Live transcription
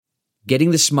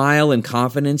Getting the smile and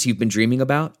confidence you've been dreaming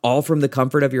about, all from the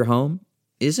comfort of your home,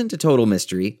 isn't a total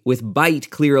mystery with Byte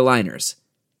clear aligners.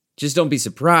 Just don't be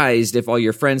surprised if all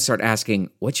your friends start asking,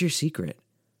 "What's your secret?"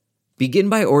 Begin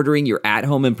by ordering your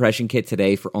at-home impression kit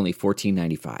today for only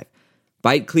 $14.95.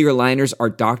 Byte clear aligners are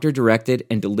doctor-directed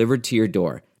and delivered to your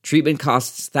door. Treatment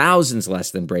costs thousands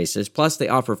less than braces, plus they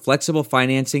offer flexible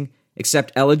financing,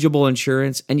 accept eligible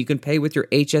insurance, and you can pay with your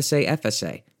HSA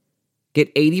FSA. Get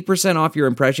 80% off your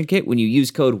impression kit when you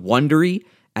use code WONDERY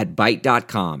at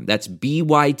Byte.com. That's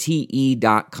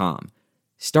BYTE.com.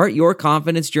 Start your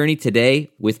confidence journey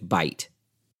today with Byte.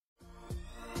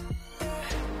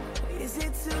 Is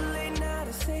it too late now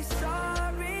to say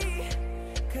sorry?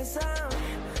 'Cause I'm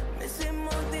missing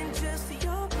more than just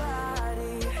your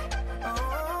body.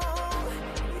 Oh,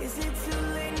 is it too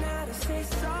late now to say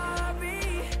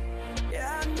sorry?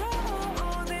 Yeah, I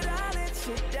know that I let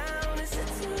you down. Is it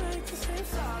too late to say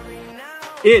sorry now?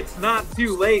 It's not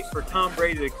too late for Tom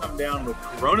Brady to come down with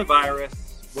coronavirus.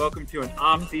 Welcome to an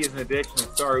off-season edition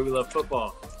of Sorry We Love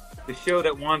Football, the show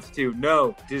that wants to,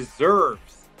 no,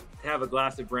 deserves to have a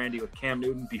glass of brandy with Cam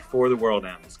Newton before the world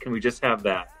ends. Can we just have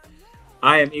that?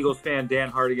 I am Eagles fan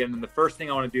Dan Hardigan, and the first thing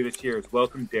I want to do this year is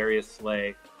welcome Darius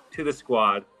Slay to the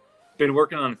squad. Been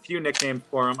working on a few nicknames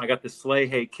for him. I got the Slay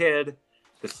Hey Kid,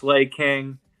 the Slay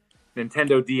King,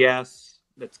 Nintendo DS.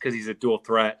 That's because he's a dual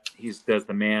threat. He does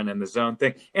the man and the zone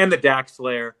thing, and the Dak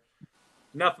Slayer.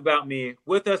 Enough about me.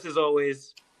 With us, as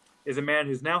always, is a man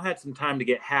who's now had some time to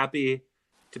get happy,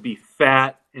 to be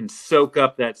fat, and soak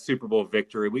up that Super Bowl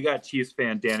victory. We got Chiefs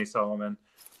fan Danny Solomon.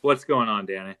 What's going on,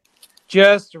 Danny?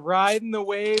 Just riding the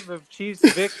wave of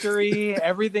Chiefs victory.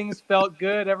 Everything's felt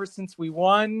good ever since we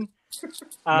won.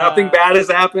 Nothing bad has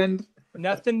happened.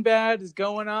 Nothing bad is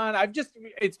going on.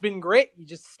 It's been great. You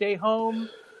just stay home.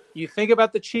 You think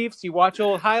about the Chiefs. You watch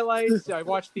old highlights. I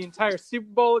watched the entire Super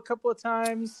Bowl a couple of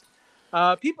times.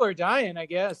 People are dying, I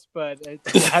guess, but it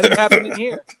hasn't happened in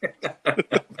here.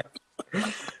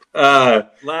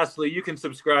 Lastly, you can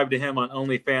subscribe to him on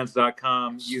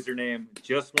onlyfans.com. Username,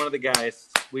 just one of the guys.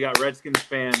 We got Redskins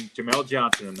fan Jamel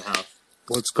Johnson in the house.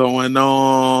 What's going on?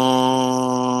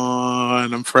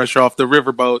 I'm fresh off the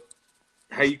riverboat.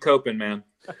 How you coping, man?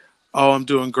 Oh, I'm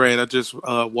doing great. I just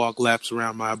walk laps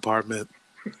around my apartment.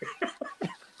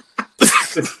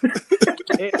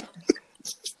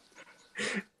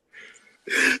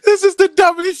 This is the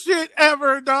dumbest shit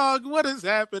ever, dog. What is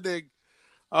happening?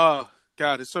 Oh,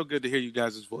 God, it's so good to hear you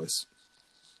guys' voice.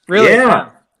 Really?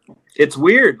 Yeah. It's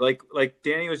weird. Like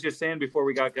Danny was just saying before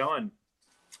we got going,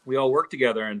 we all work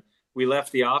together, and we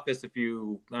left the office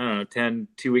 2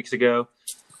 weeks ago.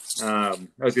 I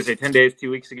was going to say 10 days, 2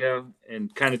 weeks ago,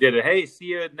 and kind of did it. Hey, see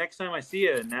you next time I see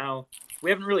you. And now we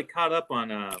haven't really caught up on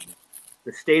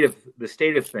the state of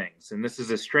things, and this is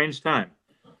a strange time.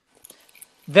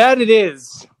 That it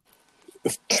is.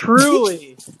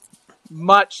 Truly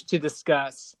much to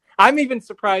discuss. I'm even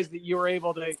surprised that you were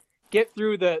able to get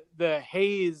through the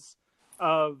haze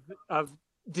of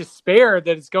despair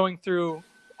that is going through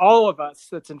all of us,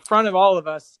 that's in front of all of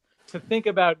us, to think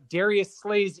about Darius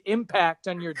Slay's impact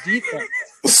on your defense.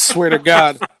 Swear to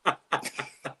God.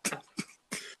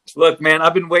 Look, man,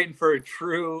 I've been waiting for a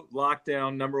true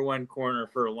lockdown number one corner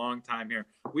for a long time here.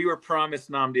 We were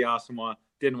promised Nnamdi Asomugha.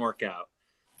 Didn't work out.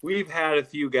 We've had a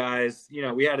few guys,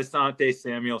 we had Asante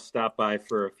Samuel stop by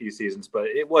for a few seasons, but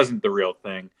it wasn't the real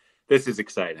thing. This is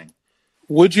exciting.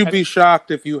 Would you be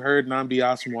shocked if you heard Nnamdi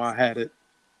Asomugha had it?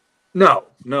 No.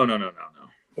 Okay.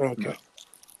 No.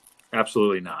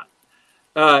 Absolutely not.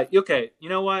 Okay, you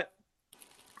know what?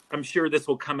 I'm sure this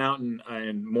will come out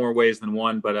in more ways than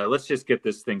one, but let's just get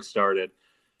this thing started.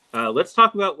 Let's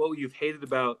talk about what you've hated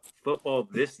about football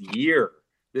this year,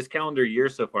 this calendar year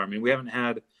so far. We've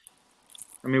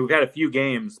had a few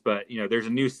games, but, there's a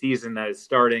new season that is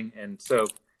starting. And so,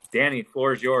 Danny,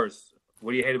 floor is yours.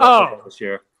 What do you hate about football this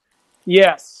year?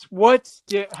 Yes. What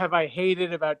have I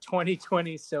hated about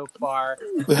 2020 so far?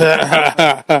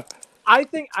 I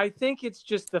think it's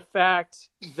just the fact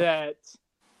that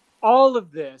all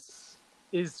of this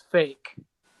is fake.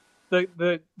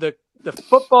 The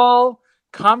football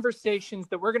conversations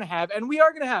that we're going to have, and we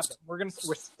are going to have them. We're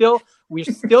still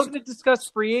going to discuss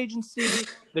free agency,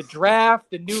 the draft,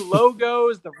 the new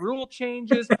logos, the rule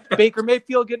changes, Baker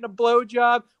Mayfield getting a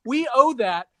blowjob. We owe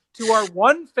that to our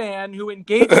one fan who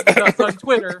engages with us on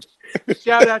Twitter.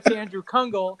 Shout out to Andrew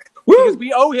Kungle, because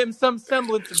we owe him some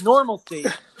semblance of normalcy.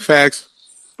 Facts.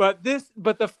 But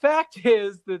the fact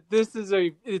is that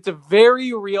it's a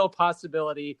very real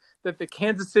possibility that the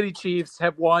Kansas City Chiefs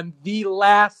have won the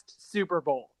last Super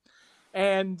Bowl.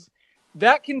 And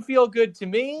that can feel good to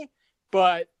me,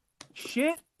 but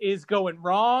shit is going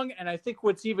wrong. And I think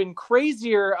what's even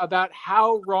crazier about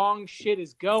how wrong shit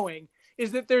is going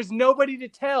is that there's nobody to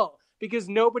tell because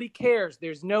nobody cares.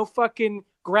 There's no fucking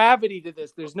gravity to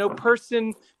this. There's no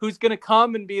person who's going to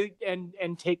come and be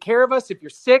and take care of us. If you're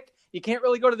sick, you can't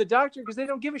really go to the doctor because they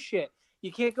don't give a shit.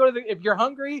 You can't go to if you're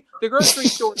hungry, the grocery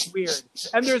store is weird.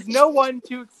 And there's no one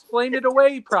to explain it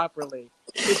away properly.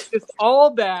 It's just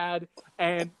all bad.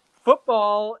 And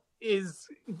football is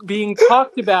being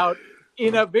talked about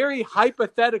in a very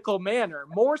hypothetical manner,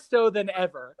 more so than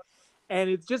ever. And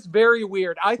it's just very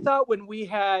weird. I thought when we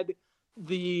had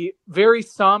the very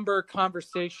somber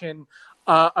conversation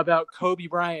about Kobe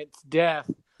Bryant's death,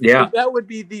 that would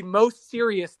be the most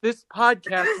serious this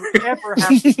podcast would ever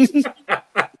have.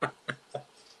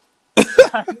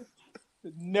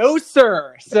 No,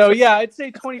 sir. So, yeah, I'd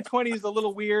say 2020 is a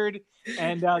little weird.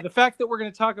 And the fact that we're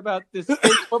going to talk about this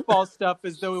fake football stuff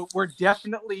as though we're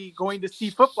definitely going to see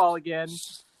football again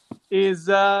is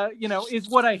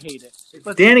what I hated.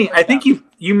 Danny, I think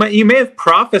you may have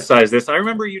prophesized this. I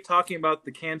remember you talking about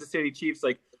the Kansas City Chiefs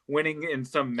like winning in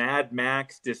some Mad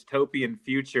Max dystopian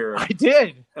future. I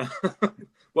did.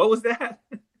 What was that?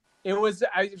 It was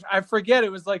I forget.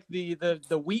 It was like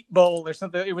the Wheat Bowl or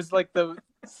something. It was like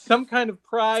some kind of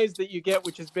prize that you get,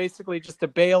 which is basically just a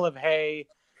bale of hay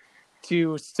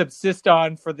to subsist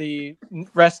on for the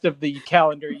rest of the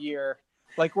calendar year.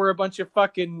 Like we're a bunch of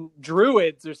fucking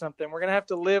druids or something. We're gonna have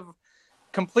to live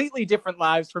completely different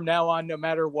lives from now on, no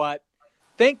matter what.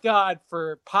 Thank God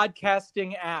for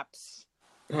podcasting apps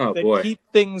that keep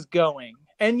things going.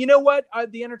 And you know what?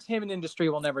 The entertainment industry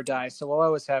will never die, so we'll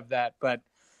always have that. But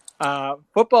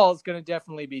football is going to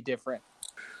definitely be different.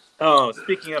 Oh,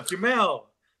 speaking of Jamel,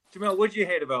 what'd you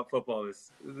hate about football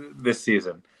this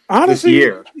season? Honestly, this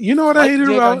year? You know what I hated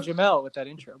about Jamel with that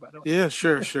intro, by the way. Yeah,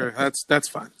 sure. That's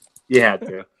fine. You had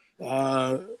to.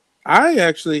 I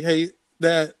actually hate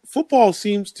that football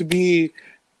seems to be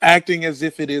acting as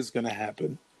if it is going to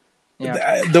happen.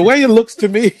 Yeah. The way it looks to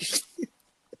me,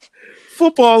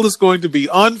 football is going to be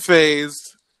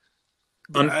unfazed.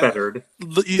 Unfettered.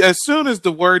 As soon as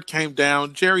the word came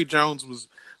down, Jerry Jones was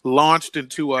launched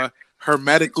into a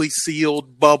hermetically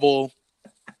sealed bubble.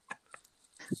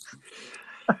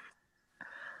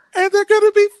 And they're going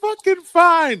to be fucking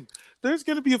fine. There's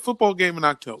going to be a football game in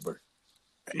October.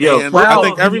 And I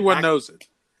think everyone knows it.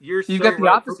 You got the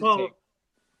opposite football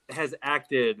take. Has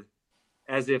acted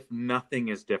as if nothing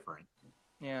is different.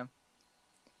 Yeah.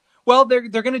 Well, they're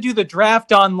going to do the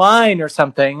draft online or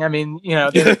something. I mean,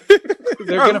 they're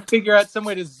going to figure out some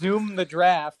way to Zoom the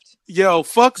draft. Yo,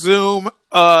 fuck Zoom.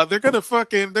 They're going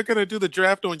to do the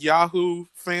draft on Yahoo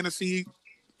Fantasy.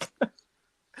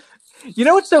 You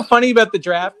know what's so funny about the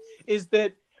draft is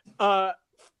that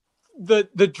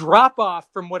the drop off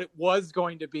from what it was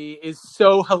going to be is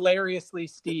so hilariously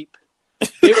steep.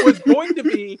 It was going to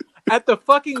be at the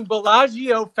fucking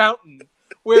Bellagio fountain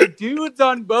where dudes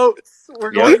on boats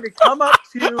were going to come up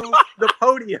to the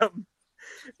podium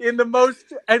in the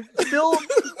most and filled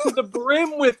to the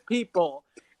brim with people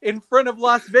in front of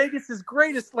Las Vegas's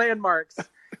greatest landmarks.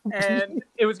 And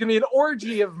it was going to be an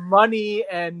orgy of money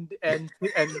and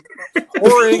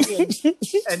whoring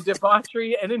and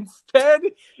debauchery. And instead,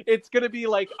 it's going to be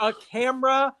like a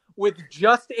camera with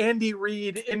just Andy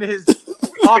Reid in his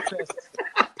office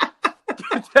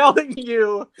telling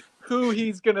you who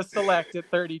he's going to select at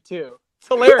 32. It's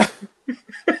hilarious.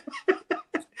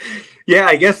 Yeah,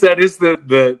 I guess that is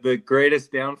the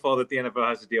greatest downfall that the NFL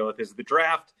has to deal with is the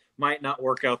draft might not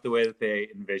work out the way that they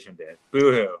envisioned it.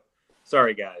 Boo-hoo.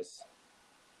 Sorry, guys.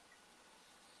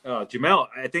 Jamel,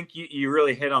 I think you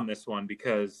really hit on this one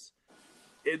because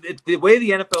the way the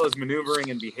NFL is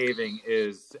maneuvering and behaving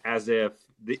is as if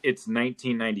it's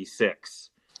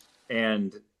 1996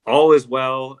 and all is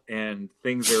well and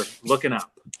things are looking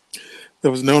up. There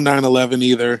was no 9/11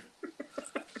 either.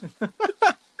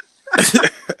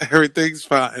 Everything's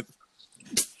fine.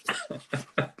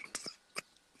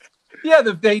 Yeah,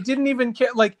 they didn't even care.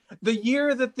 Like, the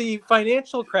year that the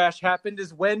financial crash happened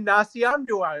is when Nnamdi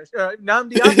Asomugha showed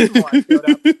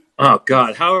up. Oh,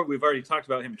 God. We've already talked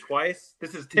about him twice.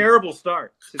 This is a terrible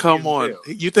start. Come on.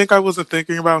 You think I wasn't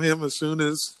thinking about him as soon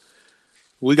as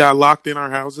we got locked in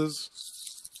our houses?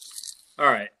 All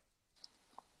right.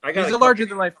 He's a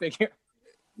larger-than-life figure.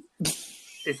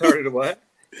 It's harder to what?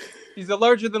 He's a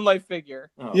larger-than-life figure.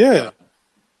 Oh, yeah. God.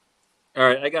 All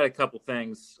right, I got a couple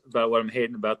things about what I'm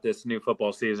hating about this new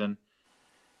football season.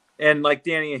 And like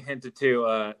Danny hinted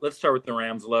to, let's start with the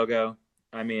Rams logo.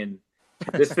 I mean,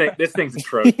 this thing's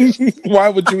atrocious. Why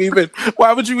would you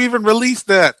even release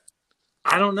that?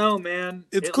 I don't know, man.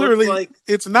 It's clearly like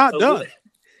it's not done.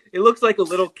 It looks like a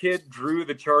little kid drew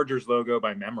the Chargers logo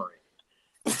by memory.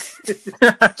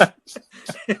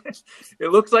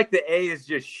 It looks like the A is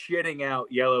just shitting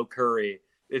out yellow curry.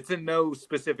 It's in no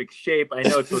specific shape. I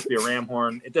know it's supposed to be a ram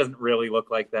horn. It doesn't really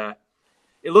look like that.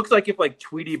 It looks like if like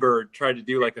Tweety Bird tried to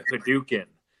do like a Hadouken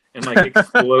and like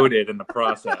exploded in the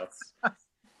process.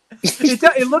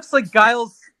 It looks like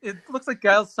Giles. It looks like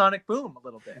Giles Sonic Boom a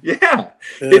little bit. Yeah.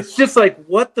 It's just like,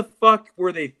 what the fuck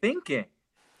were they thinking?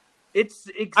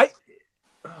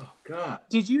 Oh God!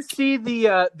 Did you see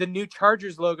the new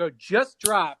Chargers logo just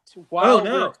dropped while we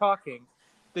were talking?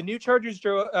 The new Chargers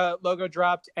logo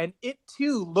dropped, and it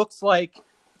too looks like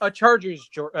a Chargers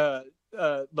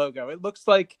logo. It looks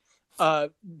like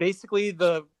basically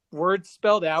the word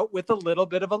spelled out with a little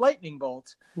bit of a lightning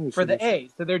bolt for the A.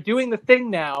 So they're doing the thing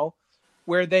now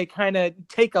where they kind of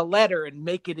take a letter and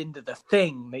make it into the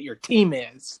thing that your team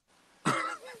is.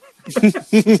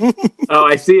 Oh,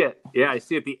 I see it. Yeah, I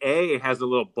see it. The A has a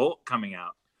little bolt coming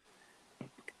out.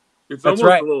 It's That's almost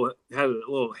right. has a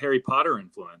little Harry Potter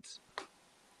influence. A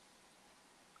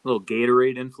little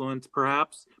Gatorade influence,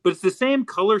 perhaps. But it's the same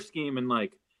color scheme and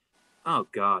like, oh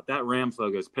God, that Rams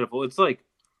logo is pitiful. It's like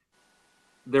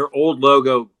their old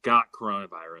logo got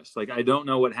coronavirus. Like, I don't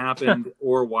know what happened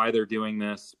or why they're doing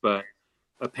this, but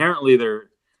apparently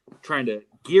they're trying to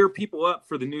gear people up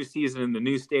for the new season in the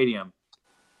new stadium.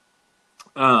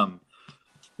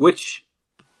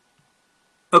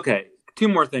 Okay, two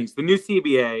more things. The new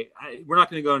CBA, we're not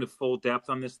going to go into full depth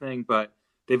on this thing, but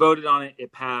they voted on it.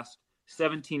 It passed.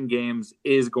 17 games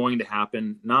is going to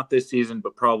happen, not this season,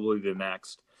 but probably the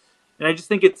next. And I just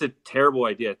think it's a terrible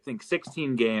idea. I think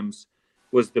 16 games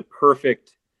was the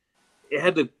perfect, it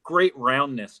had the great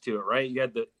roundness to it, right?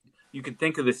 You could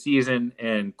think of the season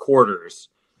in quarters,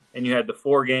 and you had the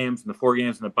 4 games and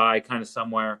the bye kind of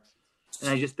somewhere. And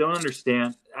I just don't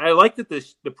understand. I like that the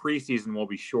preseason will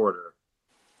be shorter.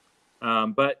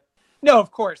 But no,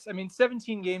 of course. I mean,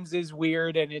 17 games is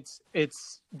weird, and it's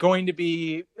going to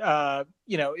be,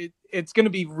 it's going to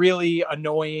be really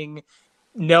annoying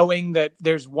knowing that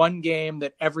there's one game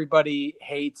that everybody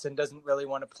hates and doesn't really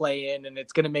want to play in, and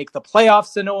it's going to make the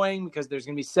playoffs annoying because there's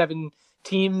going to be 7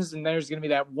 teams, and there's going to be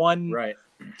that one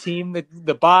team that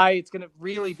the bye. It's going to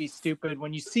really be stupid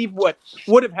when you see what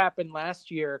would have happened last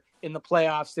year in the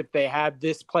playoffs if they had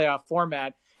this playoff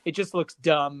format. It just looks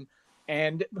dumb.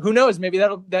 And who knows, maybe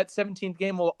that 17th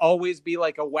game will always be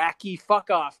like a wacky fuck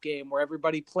off game where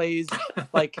everybody plays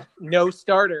like no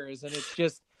starters and it's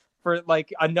just for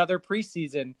like another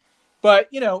preseason. But,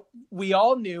 we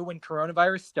all knew when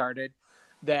coronavirus started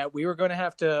that we were going to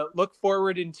have to look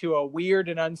forward into a weird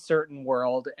and uncertain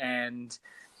world. And,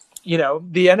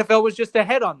 the NFL was just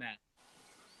ahead on that.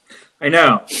 I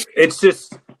know. It's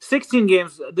just 16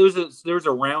 games. There's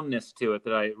a roundness to it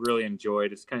that I really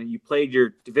enjoyed. It's kind of, you played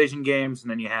your division games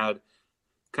and then you had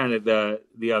kind of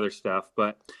the other stuff.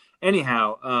 But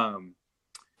anyhow,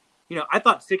 I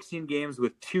thought 16 games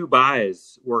with 2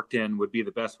 buys worked in would be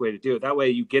the best way to do it. That way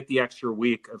you get the extra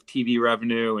week of TV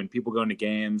revenue and people going to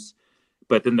games,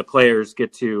 but then the players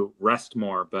get to rest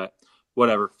more. But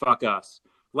whatever, fuck us.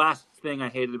 Last thing I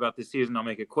hated about this season, I'll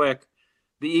make it quick.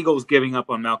 The Eagles giving up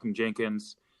on Malcolm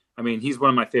Jenkins. I mean, he's one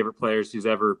of my favorite players who's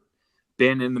ever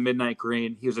been in the Midnight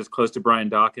Green. He was as close to Brian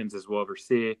Dawkins as we'll ever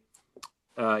see.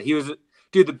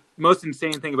 The most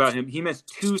insane thing about him, he missed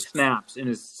 2 snaps in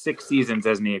his 6 seasons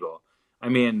as an Eagle. I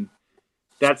mean,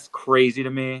 that's crazy to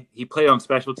me. He played on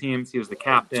special teams. He was the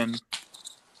captain.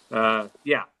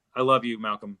 Yeah, I love you,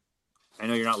 Malcolm. I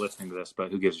know you're not listening to this,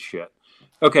 but who gives a shit?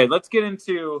 Okay, let's get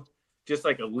into just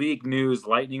like a league news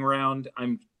lightning round.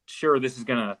 I'm sure this is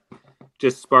going to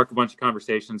just spark a bunch of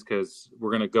conversations because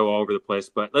we're going to go all over the place.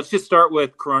 But let's just start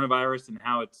with coronavirus and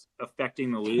how it's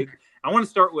affecting the league. I want to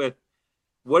start with,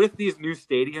 what if these new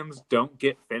stadiums don't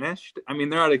get finished? I mean,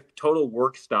 they're at a total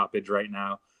work stoppage right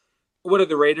now. What are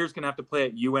the Raiders going to have to play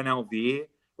at UNLV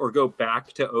or go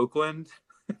back to Oakland?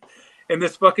 And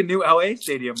this fucking new LA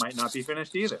stadium might not be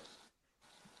finished either.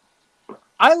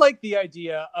 I like the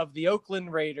idea of the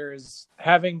Oakland Raiders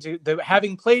having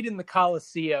played in the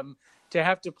Coliseum to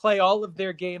have to play all of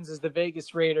their games as the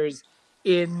Vegas Raiders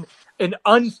in an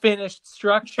unfinished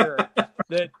structure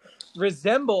that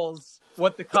resembles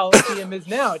what the Coliseum is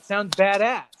now. It sounds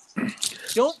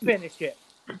badass. Don't finish it.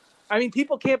 I mean,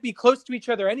 people can't be close to each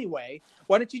other anyway.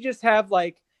 Why don't you just have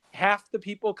like half the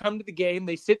people come to the game,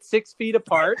 they sit 6 feet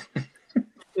apart.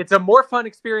 It's a more fun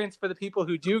experience for the people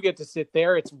who do get to sit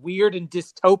there. It's weird and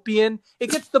dystopian.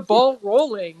 It gets the ball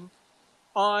rolling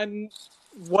on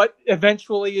what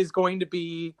eventually is going to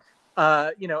be,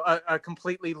 a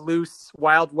completely loose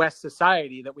Wild West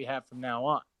society that we have from now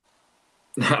on.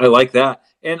 I like that.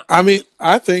 And I mean,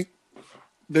 I think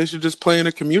they should just play in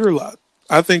a commuter lot.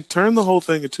 I think turn the whole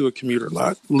thing into a commuter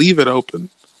lot. Leave it open.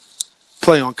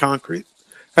 Play on concrete.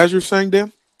 As you're saying,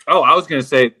 Dan? I was going to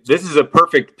say this is a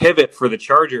perfect pivot for the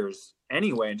Chargers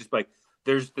anyway. And just like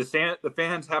there's the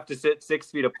fans have to sit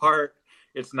 6 feet apart.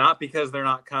 It's not because they're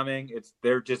not coming.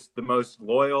 They're just the most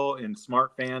loyal and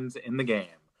smart fans in the game.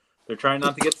 They're trying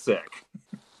not to get sick.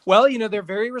 Well, they're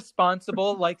very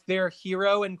responsible, like their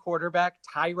hero and quarterback,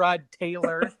 Tyrod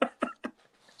Taylor.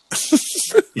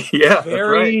 Yeah,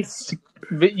 very, that's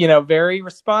right. very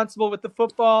responsible with the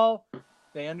football.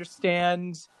 They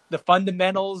understand the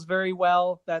fundamentals very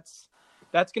well. That's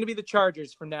going to be the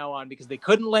Chargers from now on because they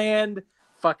couldn't land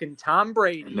fucking Tom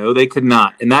Brady. No, they could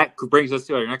not. And that brings us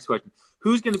to our next question.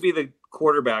 Who's going to be the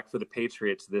quarterback for the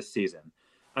Patriots this season?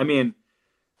 I mean,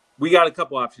 we got a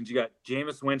couple options. You got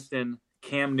Jameis Winston,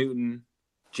 Cam Newton,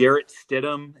 Jarrett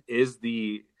Stidham is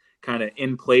the kind of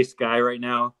in-place guy right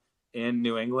now in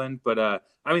New England. But, I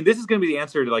mean, this is going to be the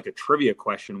answer to like a trivia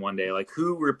question one day. Like,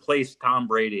 who replaced Tom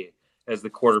Brady as the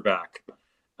quarterback?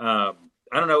 I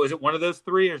don't know. Is it one of those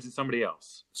three or is it somebody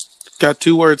else? Got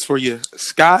 2 words for you.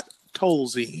 Scott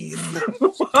Tolzien.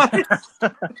 What?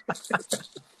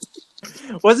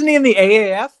 Wasn't he in the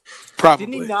AAF? Probably.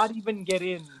 Didn't he not even get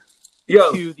in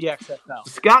Yo, to the XFL?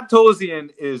 Scott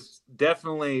Tolzien is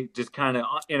definitely just kind of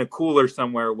in a cooler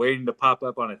somewhere waiting to pop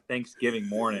up on a Thanksgiving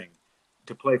morning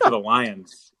to play for the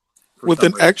Lions. With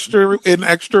an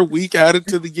extra week added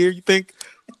to the year, you think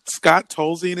Scott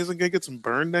Tolzien isn't going to get some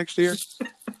burn next year?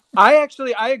 I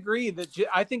agree that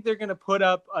I think they're going to put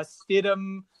up a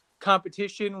Stidham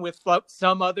competition with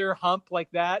some other hump like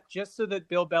that, just so that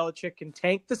Bill Belichick can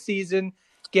tank the season,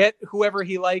 get whoever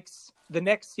he likes the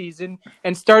next season,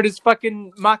 and start his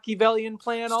fucking Machiavellian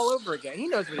plan all over again. He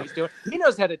knows what he's doing. He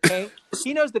knows how to tank.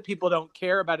 He knows that people don't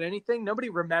care about anything. Nobody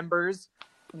remembers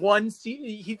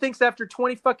he thinks after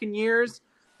 20 fucking years,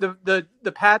 the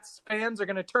Pats fans are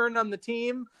going to turn on the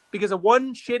team because of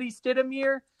one shitty Stidham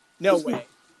year? No way.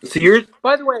 So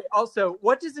By the way, also,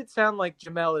 what does it sound like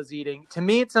Jamel is eating? To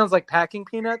me, it sounds like packing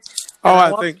peanuts. Oh,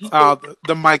 I think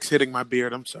the mic's hitting my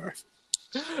beard. I'm sorry.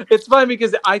 It's fine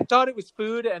because I thought it was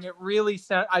food, and it really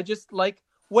sound. I just like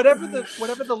whatever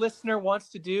the listener wants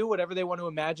to do, whatever they want to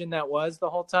imagine that was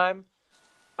the whole time.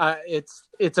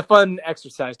 It's a fun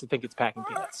exercise to think it's packing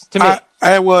peanuts. To me,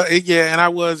 and I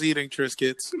was eating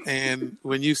Triscuits, and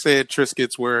when you said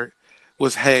Triscuits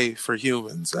was hay for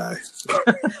humans, I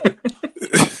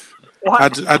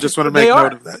just want to make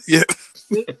note of that. Yeah.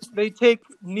 They take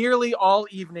nearly all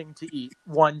evening to eat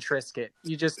one Triscuit.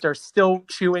 You just are still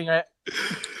chewing it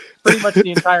pretty much the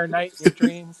entire night in your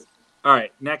dreams. All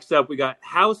right, next up, we got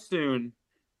how soon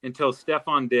until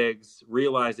Stephon Diggs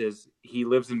realizes he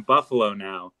lives in Buffalo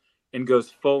now and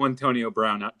goes full Antonio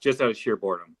Brown just out of sheer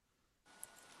boredom.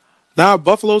 Nah,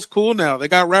 Buffalo's cool now. They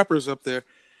got rappers up there.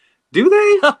 Do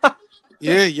they?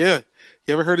 Yeah. You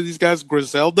ever heard of these guys,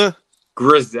 Griselda?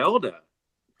 Griselda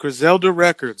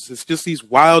Records. It's just these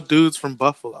wild dudes from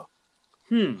Buffalo.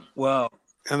 Wow.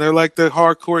 And they're like the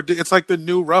hardcore. It's like the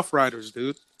new Rough Riders,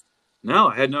 dude. No,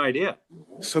 I had no idea.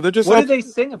 So they're just. What do they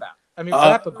sing about? I mean,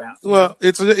 rap about. Well,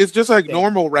 it's just like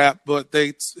normal rap, but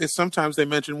sometimes they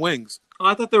mention wings. Oh,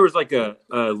 I thought there was like a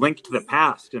Link to the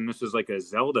Past, and this was like a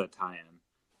Zelda tie-in.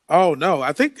 Oh no,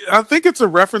 I think it's a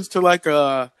reference to like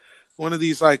one of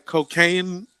these like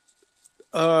cocaine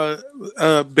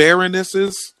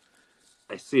baronesses.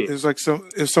 I see. There's like some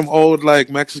old like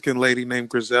Mexican lady named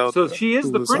Griselda. So she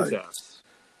is the princess. Like,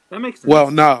 that makes sense. Well,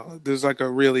 no, there's like a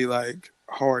really like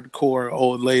hardcore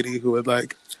old lady who would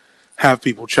like have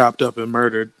people chopped up and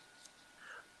murdered.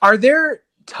 Are there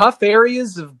tough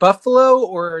areas of Buffalo,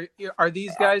 or are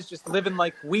these guys just living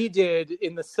like we did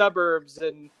in the suburbs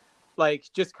and like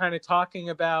just kind of talking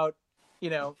about,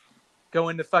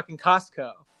 going to fucking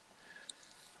Costco?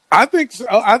 I think so.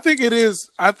 I think it is.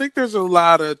 I think there's a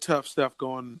lot of tough stuff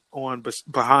going on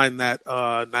behind that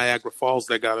Niagara Falls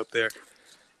they got up there.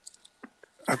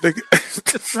 I think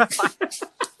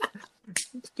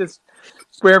just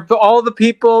where all the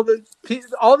people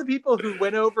who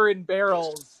went over in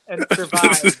barrels and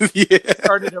survived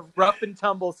started a rough and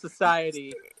tumble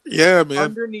society. Yeah, man.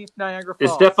 Underneath Niagara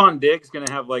Falls. Is Stephon Diggs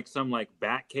gonna have like some like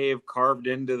bat cave carved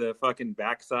into the fucking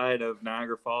backside of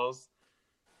Niagara Falls?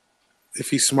 If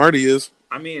he's smart, he is.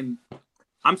 I mean,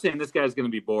 I'm saying this guy's going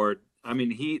to be bored. I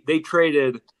mean, they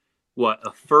traded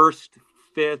a first,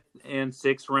 fifth, and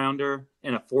sixth rounder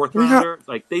and a fourth rounder.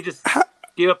 Like they just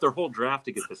gave up their whole draft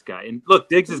to get this guy. And look,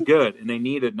 Diggs is good, and they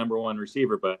need a number one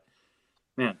receiver. But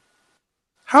man,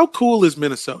 how cool is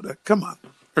Minnesota? Come on,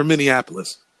 or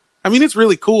Minneapolis? I mean, it's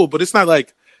really cool, but it's not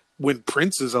like when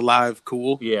Prince is alive,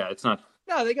 cool. Yeah, it's not.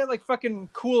 No, they got like fucking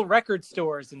cool record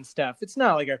stores and stuff. It's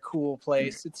not like a cool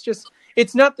place.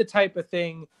 It's not the type of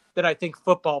thing that I think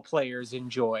football players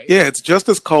enjoy. Yeah, it's just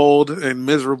as cold and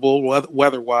miserable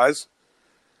weather-wise.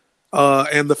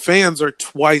 And the fans are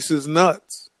twice as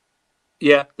nuts.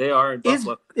 Yeah, they are in Is-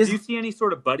 Buffalo. is- Do you see any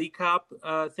sort of buddy cop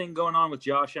thing going on with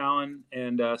Josh Allen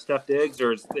and Steph Diggs,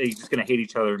 or is they just going to hate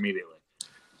each other immediately?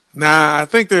 Nah, I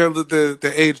think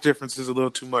the age difference is a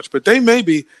little too much. But they may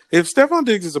be. If Stephon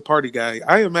Diggs is a party guy,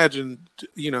 I imagine,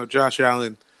 Josh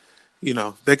Allen,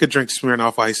 they could drink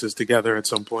Smirnoff Ices together at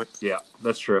some point. Yeah,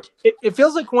 that's true. It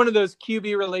feels like one of those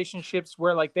QB relationships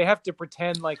where like they have to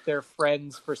pretend like they're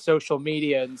friends for social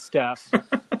media and stuff,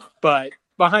 but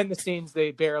behind the scenes they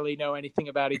barely know anything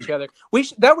about each other.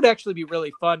 That would actually be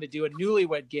really fun to do a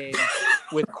newlywed game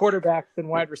with quarterbacks and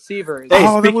wide receivers. Hey,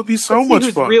 That would be so Let's see much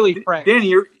who's fun. really frank.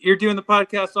 Danny, you're doing the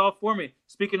podcast all for me.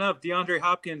 Speaking of DeAndre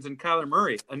Hopkins and Kyler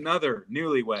Murray, another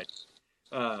newlywed.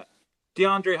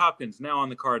 DeAndre Hopkins now on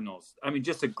the Cardinals. I mean,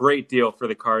 just a great deal for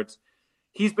the Cards.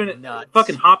 He's been Nuts.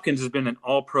 fucking Hopkins has been an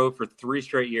All-Pro for 3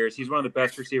 straight years. He's one of the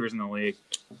best receivers in the league.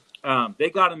 They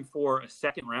got him for a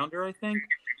second rounder, I think.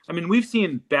 I mean, we've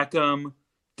seen Beckham,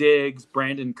 Diggs,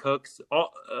 Brandon Cooks,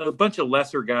 a bunch of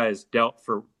lesser guys dealt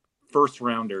for first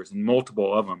rounders and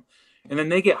multiple of them. And then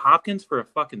they get Hopkins for a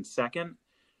fucking second.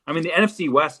 I mean, the NFC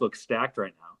West looks stacked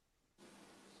right now.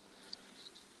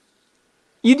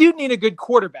 You do need a good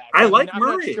quarterback. I like I'm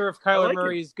Murray. not sure if I Kyler like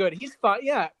Murray is good. He's fine,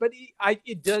 yeah, but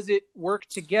it does it work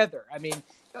together. I mean,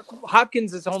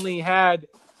 Hopkins has only had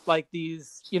like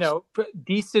these,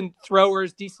 decent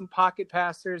throwers, decent pocket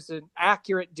passers, and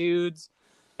accurate dudes,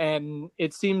 and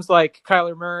it seems like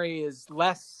Kyler Murray is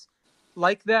less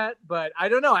like that. But I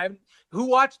don't know. Who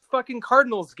watched fucking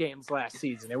Cardinals games last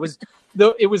season? It was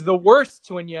the worst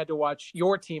when you had to watch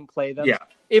your team play them. Yeah.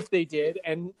 If they did,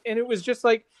 and it was just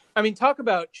like. I mean, talk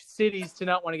about cities to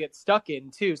not want to get stuck in,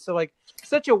 too. So, like,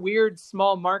 such a weird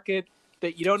small market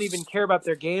that you don't even care about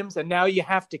their games, and now you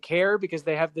have to care because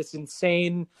they have this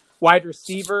insane wide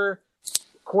receiver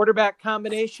quarterback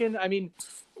combination. I mean,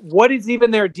 what is even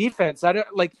their defense?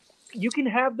 You can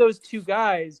have those two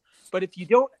guys, but if you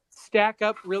don't stack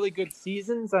up really good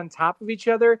seasons on top of each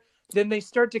other, then they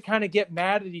start to kind of get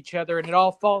mad at each other, and it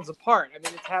all falls apart. I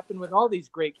mean, it's happened with all these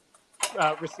great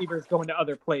receivers going to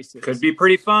other places. Could be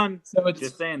pretty fun. So it's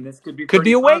Just saying, this could be could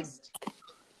pretty be a fun. waste.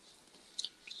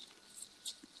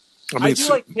 I I mean, do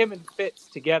like him and Fitz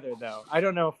together, though. I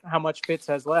don't know how much Fitz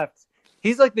has left.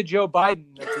 He's like the Joe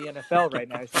Biden of the NFL right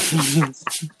now.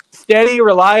 Steady,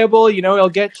 reliable. He'll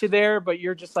get you there, but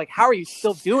you're just like, how are you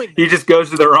still doing He this? just goes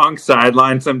to the wrong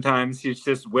sideline sometimes. He's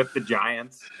just with the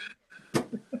Giants.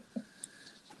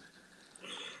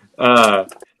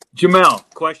 Jamel,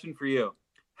 question for you.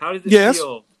 How does it Yes.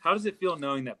 feel? How does it feel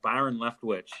knowing that Byron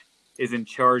Leftwich is in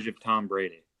charge of Tom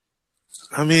Brady?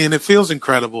 I mean, it feels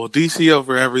incredible. DC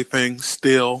over everything,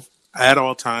 still at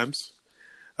all times.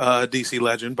 DC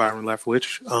legend Byron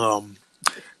Leftwich.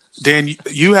 Dan,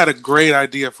 you had a great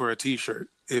idea for a T-shirt.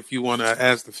 If you want to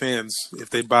ask the fans if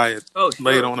they buy it, Oh, sure.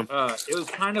 lay it on them. It was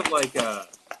kind of like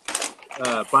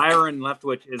Byron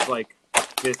Leftwich is like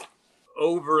this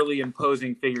overly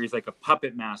imposing figure. He's like a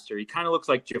puppet master. He kind of looks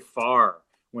like Jafar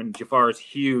when Jafar is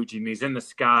huge and he's in the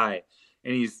sky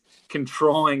and he's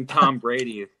controlling Tom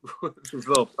Brady with his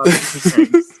little puppet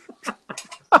strings.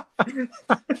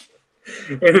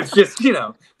 And it's just,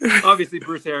 obviously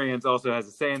Bruce Arians also has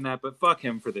a say in that, but fuck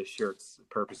him for this shirt's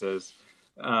purposes.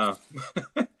 The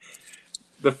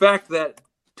fact that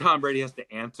Tom Brady has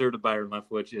to answer to Byron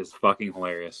Leftwich is fucking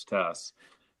hilarious to us.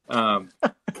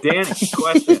 Danny,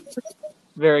 question.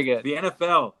 Very good. The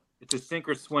NFL, it's a sink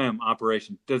or swim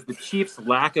operation. Does the Chiefs'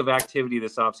 lack of activity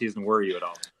this offseason worry you at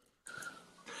all?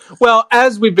 Well,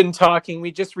 as we've been talking,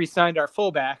 we just re-signed our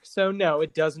fullback, so no,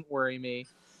 it doesn't worry me.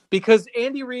 Because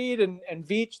Andy Reid and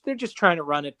Veach, they're just trying to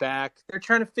run it back. They're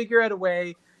trying to figure out a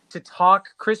way to talk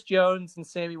Chris Jones and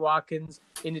Sammy Watkins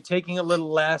into taking a little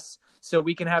less so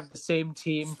we can have the same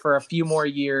team for a few more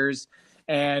years.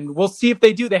 And we'll see if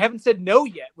they do. They haven't said no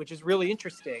yet, which is really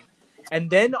interesting. And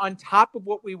then on top of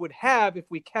what we would have if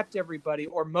we kept everybody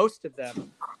or most of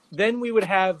them, then we would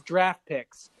have draft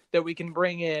picks that we can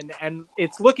bring in. And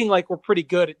it's looking like we're pretty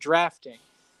good at drafting.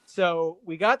 So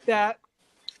we got that.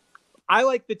 I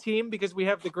like the team because we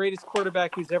have the greatest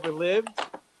quarterback who's ever lived.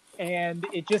 And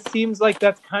it just seems like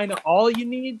that's kind of all you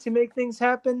need to make things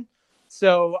happen.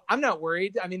 So I'm not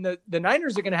worried. I mean, the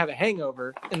Niners are going to have a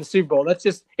hangover in the Super Bowl. That's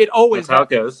just, it always That's how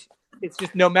it happens. goes. It's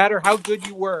just no matter how good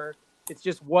you were, it's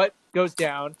just what goes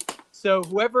down. So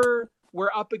whoever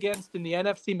we're up against in the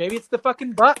NFC, maybe it's the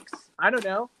fucking Bucks. I don't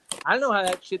know. I don't know how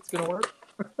that shit's going to work.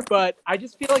 but I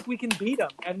just feel like we can beat them.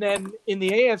 And then in the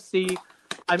AFC,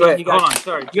 I mean, Wait, you got hold on.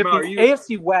 Sorry, you Jamal, have the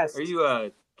AFC West. Are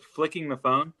you flicking the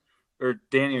phone, or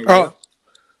Danny? Are you? Oh,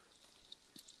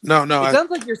 no, It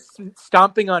sounds like you're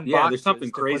stomping on Yeah, boxes there's something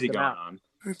to put crazy them going out. on.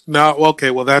 no.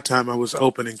 Okay, well that time I was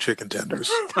opening chicken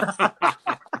tenders.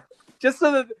 Just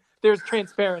so that there's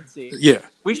transparency. Yeah.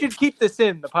 We should keep this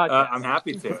in the podcast. I'm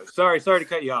happy to. Sorry to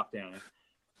cut you off, Danny.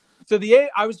 So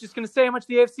I was just going to say how much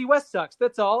the AFC West sucks.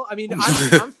 That's all. I mean,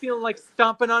 I'm feeling like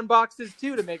stomping on boxes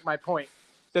too to make my point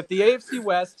that the AFC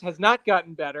West has not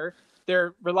gotten better.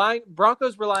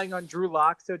 Broncos relying on Drew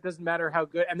Lock, so it doesn't matter how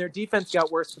good, and their defense got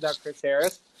worse without Chris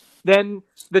Harris. Then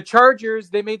the Chargers,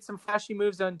 they made some flashy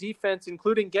moves on defense,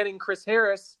 including getting Chris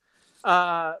Harris,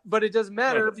 but it doesn't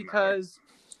matter because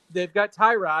they've got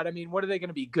Tyrod. I mean, what are they going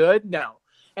to be, good? No.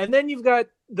 And then you've got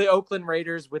the Oakland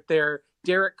Raiders with their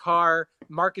Derek Carr,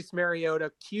 Marcus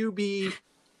Mariota, QB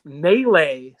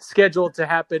melee scheduled to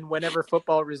happen whenever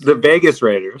football resumes. The Vegas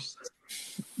Raiders.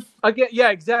 Again, yeah,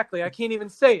 exactly. I can't even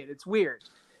say it. It's weird.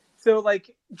 So,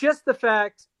 like, just the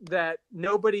fact that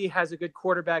nobody has a good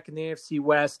quarterback in the AFC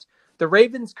West, the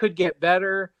Ravens could get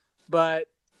better, but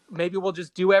maybe we'll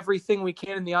just do everything we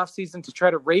can in the offseason to try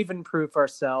to Raven-proof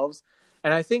ourselves.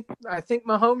 And I think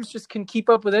Mahomes just can keep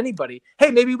up with anybody.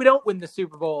 Hey, maybe we don't win the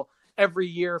Super Bowl every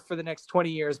year for the next 20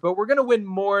 years, but we're going to win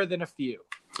more than a few.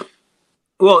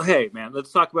 Well, hey, man,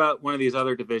 let's talk about one of these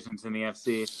other divisions in the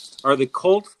AFC. Are the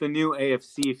Colts the new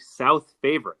AFC South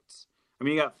favorites? I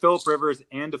mean, you got Phillip Rivers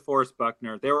and DeForest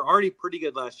Buckner. They were already pretty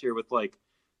good last year with, like,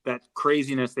 that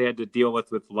craziness they had to deal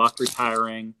with Luck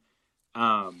retiring.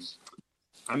 I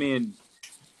mean,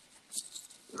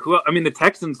 the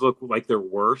Texans look like they're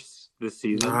worse this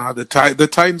season. Nah, the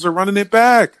Titans are running it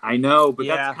back. I know, but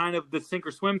Yeah. that's kind of the sink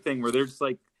or swim thing where they're just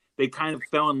like, they kind of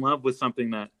fell in love with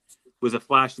something that was a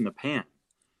flash in the pan.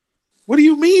 What do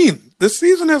you mean? The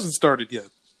season hasn't started yet.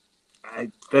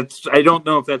 I don't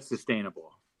know if that's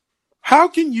sustainable. How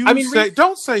can you say?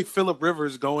 Don't say Phillip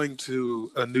Rivers going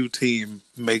to a new team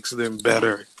makes them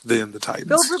better than the Titans.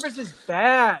 Phillip Rivers is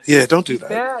bad. Yeah, don't do He's that.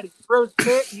 bad. He throws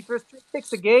 3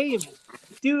 picks a game.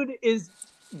 Dude is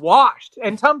washed.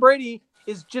 And Tom Brady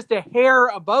is just a hair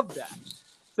above that.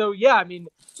 So, yeah, I mean,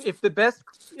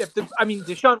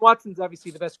 Deshaun Watson's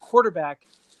obviously the best quarterback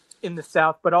in the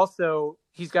South, but also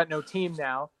he's got no team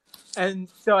now. And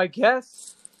so I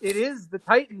guess it is the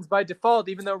Titans by default,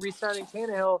 even though re-signing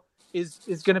Tannehill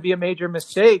is going to be a major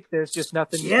mistake. There's just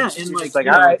nothing. Yeah, and all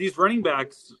right. these running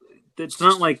backs, it's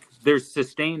not like there's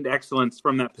sustained excellence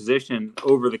from that position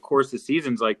over the course of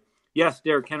seasons. Like, yes,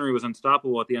 Derrick Henry was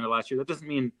unstoppable at the end of last year. That doesn't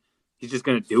mean he's just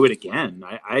going to do it again.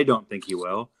 I don't think he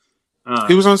will.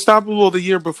 He was unstoppable the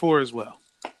year before as well.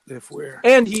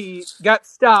 And he got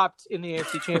stopped in the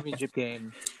AFC Championship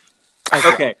game.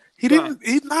 Okay. He didn't.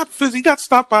 He got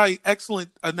stopped by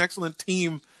an excellent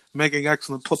team making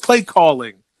excellent play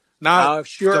calling, not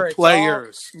the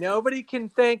players. Nobody can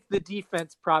thank the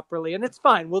defense properly, and it's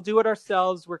fine. We'll do it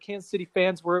ourselves. We're Kansas City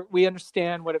fans. We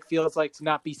understand what it feels like to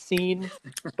not be seen,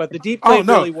 but the deep played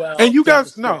really well. And you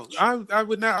guys, no, I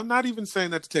would not. I'm not even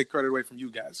saying that to take credit away from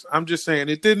you guys. I'm just saying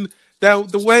it didn't.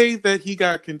 The way that he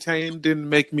got contained didn't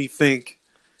make me think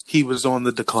he was on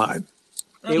the decline.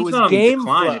 It was game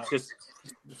flow. It's just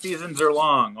seasons are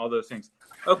long, all those things.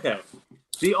 Okay,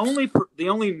 the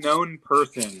only known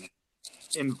person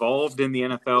involved in the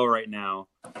NFL right now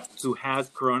who has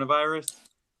coronavirus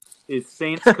is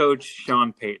Saints coach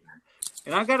Sean Payton.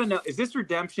 And I got to know, is this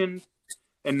redemption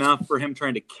enough for him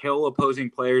trying to kill opposing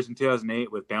players in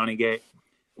 2008 with Bountygate?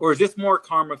 Or is this more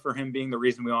karma for him being the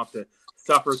reason we all have to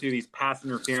suffer through these pass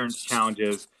interference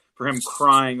challenges, for him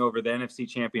crying over the NFC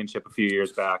Championship a few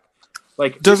years back?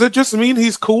 Like, does it just mean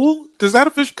he's cool? Does that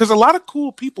official? Because a lot of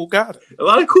cool people got it. A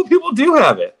lot of cool people do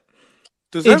have it.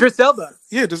 Idris Elba.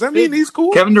 Yeah, does that mean he's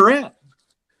cool? Kevin Durant.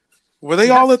 Were they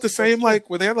all at the same,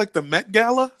 were they at like the Met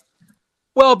Gala?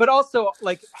 Well, but also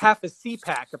like half a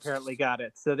CPAC apparently got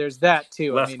it. So there's that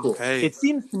too. That's cool. Hey. It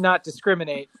seems to not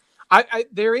discriminate.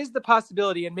 There is the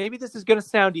possibility, and maybe this is going to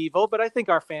sound evil, but I think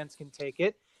our fans can take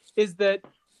it, is that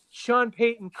Sean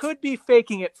Payton could be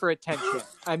faking it for attention.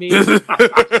 I mean,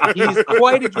 he's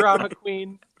quite a drama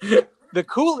queen. The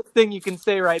coolest thing you can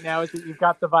say right now is that you've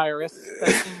got the virus. That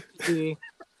seems to be,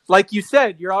 like you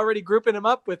said, you're already grouping him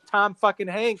up with Tom fucking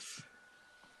Hanks.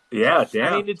 Yeah,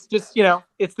 damn. I mean, it's just,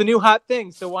 it's the new hot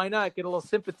thing, so why not get a little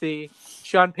sympathy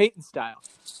Sean Payton style?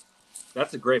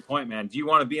 That's a great point, man. Do you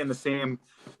want to be in the same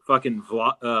fucking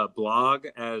blog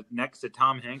as next to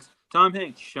Tom Hanks? Tom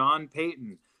Hanks, Sean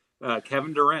Payton,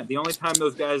 Kevin Durant. The only time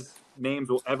those guys' names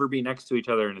will ever be next to each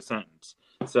other in a sentence.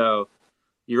 So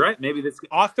you're right. Maybe this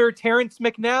author Terrence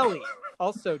McNally.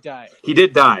 also died. He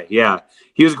did die. Yeah,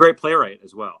 he was a great playwright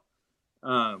as well.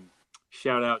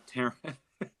 Shout out Terrence.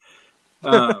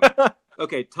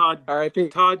 Okay, Todd. R.I.P.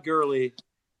 Todd Gurley,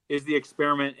 is the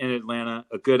experiment in Atlanta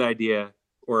a good idea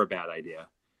or a bad idea?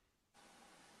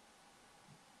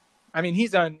 I mean,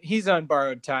 he's on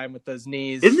borrowed time with those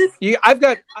knees. Isn't it?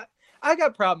 I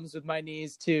got problems with my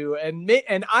knees too,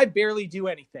 and I barely do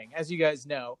anything, as you guys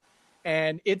know,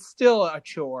 and it's still a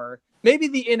chore. Maybe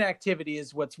the inactivity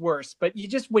is what's worse, but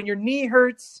when your knee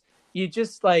hurts, you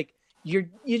just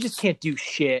can't do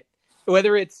shit.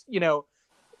 Whether it's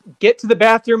get to the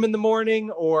bathroom in the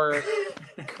morning or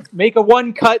make a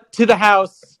one cut to the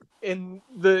house in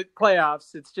the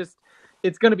playoffs,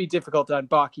 it's going to be difficult on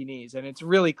balky knees. And it's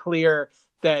really clear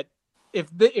that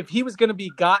if he was going to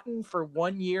be gotten for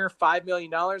 1 year, $5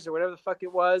 million or whatever the fuck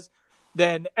it was,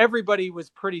 then everybody was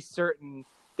pretty certain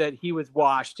that he was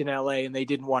washed in LA and they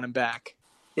didn't want him back.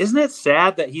 Isn't it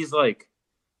sad that he's like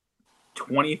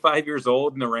 25 years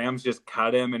old and the Rams just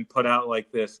cut him and put out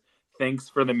like this thanks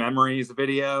for the memories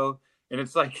video? And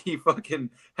it's like he fucking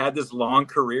had this long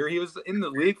career. He was in the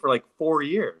league for like 4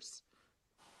 years.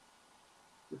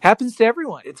 Happens to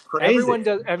everyone. It's crazy. Everyone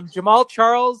does. And Jamal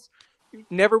Charles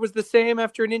never was the same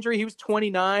after an injury. He was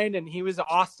 29 and he was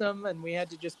awesome. And we had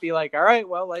to just be like, all right,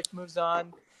 well, life moves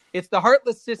on. It's the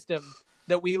heartless system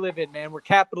that we live in, man. We're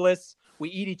capitalists. We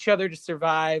eat each other to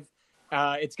survive.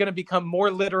 It's going to become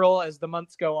more literal as the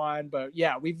months go on, but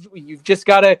yeah, you've just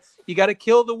got to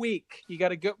kill the weak. We got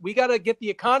to get the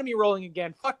economy rolling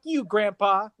again. Fuck you,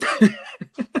 Grandpa.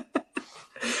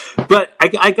 But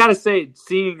I got to say,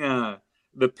 seeing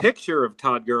the picture of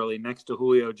Todd Gurley next to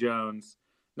Julio Jones,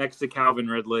 next to Calvin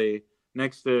Ridley,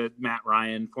 next to Matt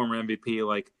Ryan, former MVP,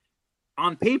 like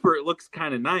on paper, it looks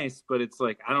kind of nice, but it's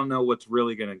like, I don't know what's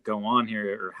really going to go on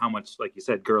here or how much, like you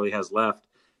said, Gurley has left.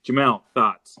 Jamel,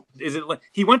 thoughts? Is it like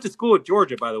he went to school at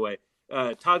Georgia, by the way?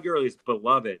 Todd Gurley is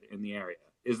beloved in the area.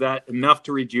 Is that enough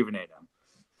to rejuvenate him?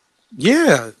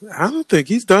 Yeah, I don't think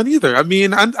he's done either. I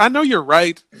mean, I know you're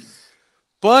right,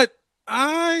 but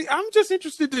I'm just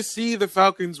interested to see the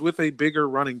Falcons with a bigger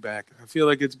running back. I feel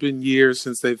like it's been years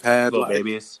since they've had Little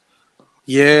babies.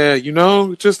 Yeah,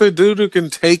 just a dude who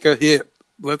can take a hit.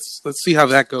 Let's see how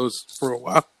that goes for a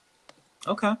while.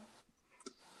 Okay.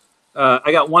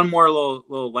 I got one more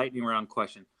little lightning round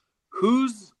question.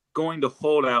 Who's going to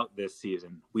hold out this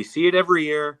season? We see it every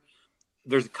year.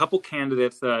 There's a couple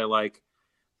candidates that I like.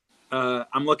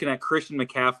 I'm looking at Christian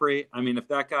McCaffrey. I mean, if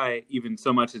that guy even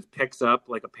so much as picks up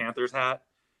like a Panthers hat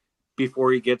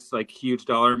before he gets like huge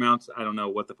dollar amounts, I don't know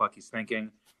what the fuck he's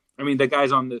thinking. I mean, the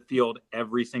guy's on the field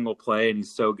every single play and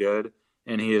he's so good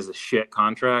and he has a shit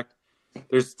contract.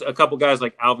 There's a couple guys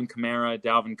like Alvin Kamara,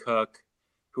 Dalvin Cook,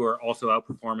 who are also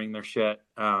outperforming their shit.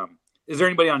 Is there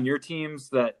anybody on your teams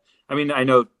that, I mean, I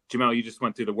know, Jamel, you just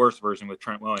went through the worst version with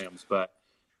Trent Williams, but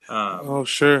oh,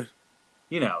 sure.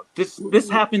 This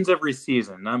happens every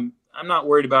season. I'm not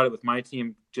worried about it with my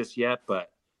team just yet,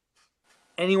 but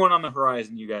anyone on the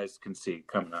horizon you guys can see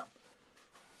coming up.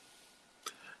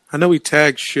 I know we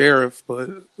tagged Sheriff, but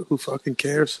who fucking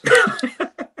cares?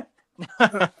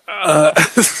 I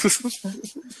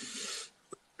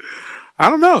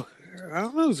don't know. I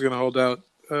don't know who's going to hold out.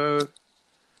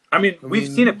 We've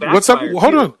seen it backfire. What's up?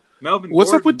 Hold on.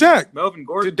 What's up with Dak? Melvin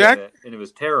Gordon Did Dak, did it, and it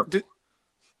was terrible.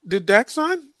 Did Dak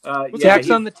sign? Dak's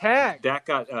on the tag. Dak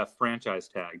got franchise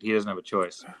tagged. He doesn't have a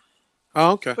choice.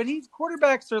 Oh, okay. But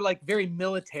quarterbacks are like very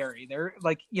military. They're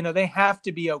like, they have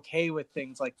to be okay with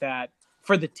things like that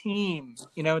for the team.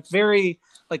 It's very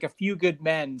like a few good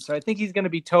men. So I think he's going to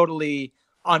be totally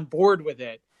on board with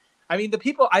it. I mean,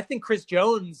 I think Chris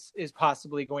Jones is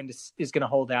possibly going to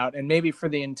hold out, and maybe for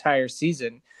the entire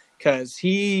season, because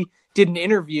he did an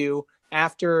interview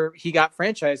after he got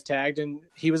franchise tagged and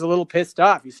he was a little pissed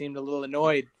off. He seemed a little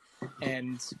annoyed,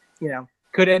 and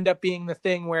could end up being the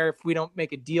thing where if we don't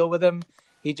make a deal with him,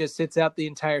 he just sits out the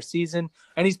entire season.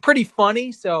 And he's pretty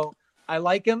funny, so I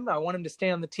like him. I want him to stay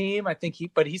on the team. I think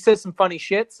but he says some funny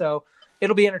shit, so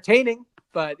it'll be entertaining,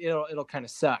 but it'll kind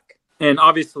of suck. And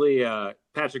obviously,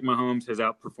 Patrick Mahomes has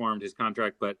outperformed his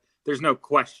contract, but there's no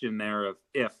question there of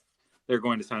if they're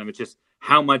going to sign him. It's just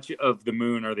how much of the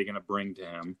moon are they going to bring to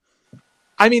him?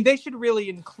 I mean, they should really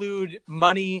include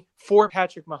money for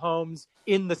Patrick Mahomes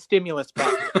in the stimulus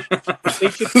package.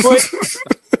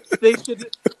 They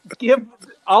should give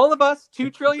all of us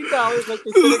 $2 trillion like they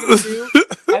said they're going to do,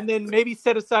 and then maybe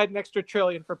set aside an extra $1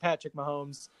 trillion for Patrick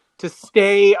Mahomes to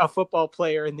stay a football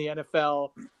player in the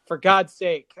NFL. For God's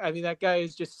sake. I mean, that guy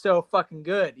is just so fucking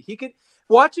good.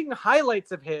 Watching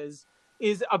highlights of his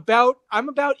I'm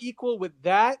about equal with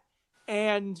that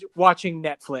and watching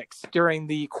Netflix during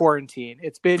the quarantine.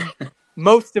 It's been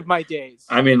most of my days.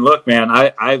 I mean, look, man,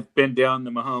 I've been down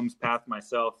the Mahomes path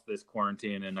myself this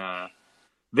quarantine, and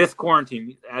this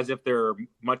quarantine as if there are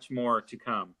much more to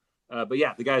come. But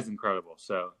yeah, the guy's incredible.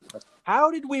 So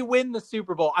how did we win the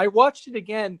Super Bowl? I watched it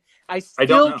again. I don't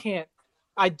still know. can't.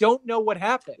 I don't know what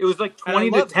happened. It was like And I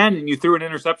 20-10, and you threw an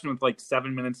interception with like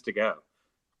 7 minutes to go.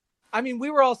 I mean, we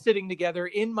were all sitting together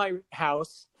in my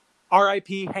house, RIP,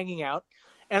 hanging out.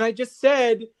 And I just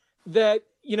said that,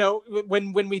 you know,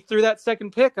 when we threw that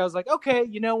second pick, I was like, okay,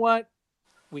 you know what?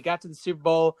 We got to the Super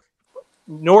Bowl.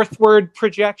 Northward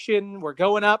projection. We're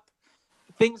going up.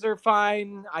 Things are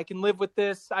fine. I can live with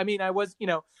this. I mean, I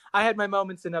had my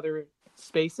moments in other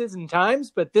spaces and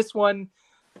times, but this one,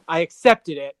 I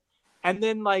accepted it. And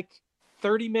then like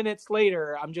 30 minutes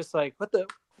later, I'm just like, what the?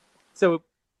 So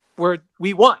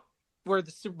we won. We're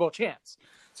the Super Bowl champs.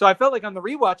 So I felt like on the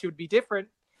rewatch, it would be different.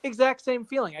 Exact same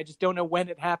feeling. I just don't know when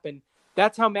it happened.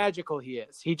 That's how magical he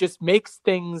is. He just makes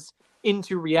things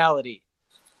into reality.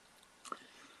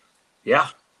 Yeah,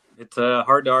 it's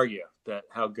hard to argue that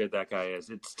how good that guy is.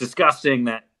 It's disgusting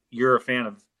that you're a fan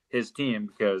of his team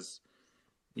because,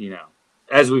 you know,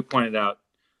 as we pointed out,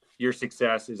 your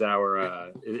success is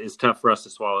is tough for us to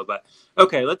swallow. But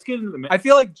okay, let's get into the. I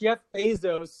feel like Jeff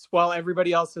Bezos while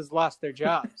everybody else has lost their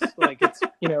jobs. Like it's,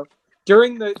 you know,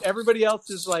 everybody else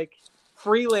is like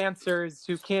freelancers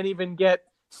who can't even get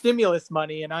stimulus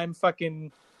money, and I'm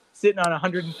fucking sitting on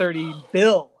 130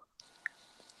 bill.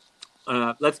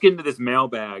 Let's get into this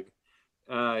mailbag.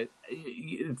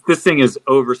 This thing is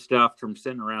overstuffed from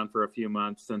sitting around for a few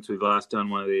months since we've last done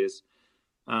one of these.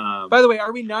 By the way,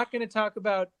 are we not going to talk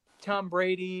about Tom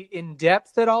Brady in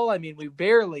depth at all? I mean, we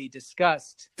barely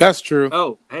discussed. That's true.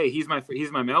 Oh, hey, he's my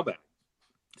mailbag.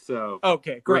 So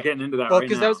okay, great. We're getting into that well, right now.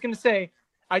 Because I was going to say,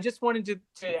 I just wanted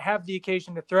to have the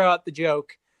occasion to throw out the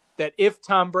joke that if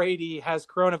Tom Brady has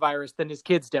coronavirus, then his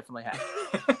kids definitely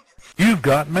have. You've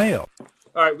got mail.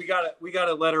 All right, we got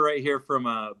a letter right here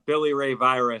from Billy Ray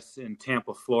Virus in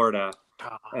Tampa, Florida.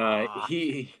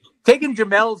 He taking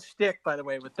Jamel's shtick, by the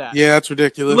way, with that. Yeah, that's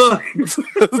ridiculous. Look,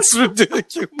 That's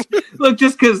ridiculous. Look,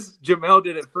 just because Jamel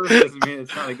did it first doesn't mean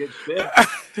it's not a good shtick.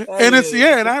 And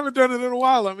and I haven't done it in a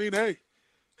while. I mean, hey.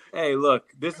 Hey, look,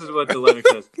 this is what the letter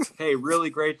says. Hey, really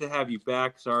great to have you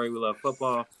back. Sorry, we love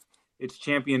football. It's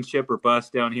championship or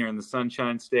bust down here in the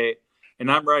Sunshine State.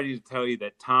 And I'm ready to tell you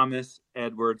that Thomas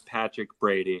Edward Patrick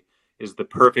Brady is the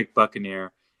perfect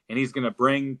Buccaneer. And he's going to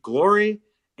bring glory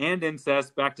and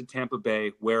incest back to Tampa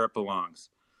Bay where it belongs.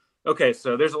 Okay,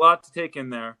 so there's a lot to take in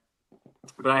there.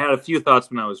 But I had a few thoughts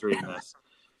when I was reading this.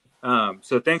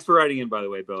 So thanks for writing in, by the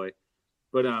way, Billy.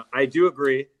 But I do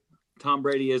agree. Tom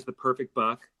Brady is the perfect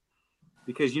Buck.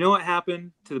 Because you know what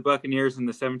happened to the Buccaneers in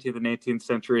the 17th and 18th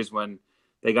centuries when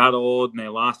they got old and they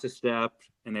lost a step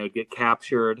and they would get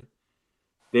captured?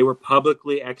 They were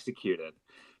publicly executed.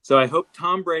 So I hope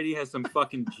Tom Brady has some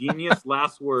fucking genius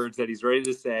last words that he's ready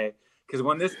to say. Because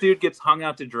when this dude gets hung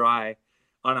out to dry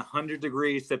on a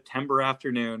 100-degree September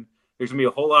afternoon, there's going to be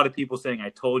a whole lot of people saying, I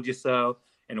told you so.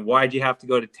 And why'd you have to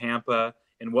go to Tampa?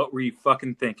 And what were you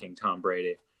fucking thinking, Tom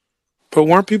Brady? But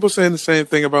weren't people saying the same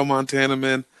thing about Montana,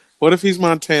 man? What if he's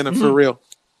Montana for real?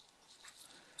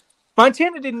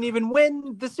 Montana didn't even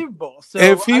win the Super Bowl. So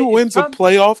if he wins a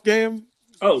playoff game,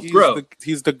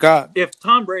 he's the god. If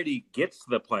Tom Brady gets to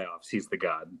the playoffs, he's the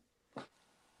god.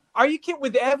 Are you kidding?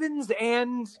 With Evans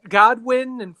and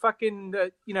Godwin and fucking,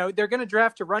 they're going to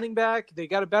draft a running back. They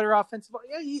got a better offensive.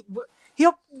 Yeah,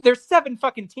 there's 7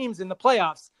 fucking teams in the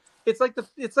playoffs. It's like the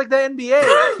NBA.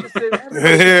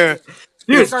 Yeah,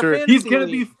 dude, he's going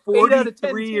to be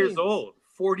 43 years old.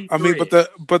 43. I mean,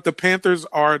 but the Panthers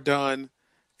are done,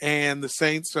 and the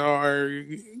Saints are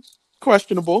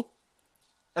questionable.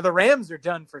 And the Rams are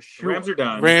done for sure. The Rams are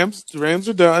done. Rams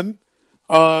are done.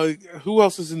 Who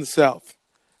else is in the South?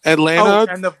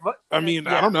 Atlanta. I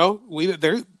don't know.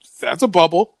 That's a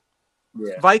bubble.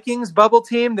 Yeah. Vikings bubble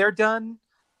team. They're done.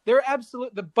 They're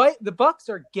absolute. The Bucks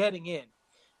are getting in.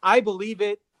 I believe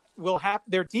it will happen.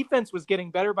 Their defense was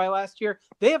getting better by last year.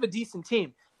 They have a decent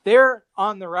team. They're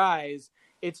on the rise.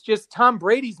 It's just Tom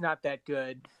Brady's not that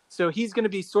good. So he's going to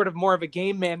be sort of more of a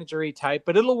game manager-y type,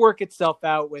 but it'll work itself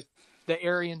out with the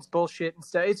Arians bullshit and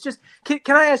stuff. It's just,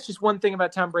 can I ask just one thing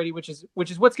about Tom Brady, which is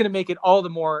what's going to make it all the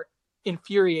more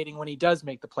infuriating when he does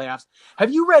make the playoffs.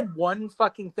 Have you read one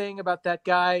fucking thing about that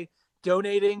guy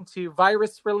donating to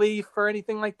virus relief or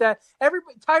anything like that?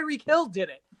 Tyreek Hill did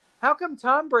it. How come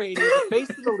Tom Brady, the face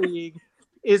of the league,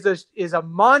 is a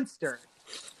monster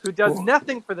who does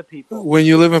nothing for the people? When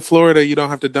you live in Florida, you don't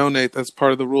have to donate. That's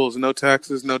part of the rules. No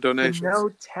taxes, no donations.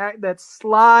 That's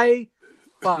sly.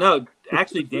 Fuck. No,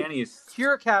 actually, Danny is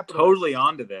pure capitalist. Totally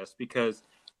onto this because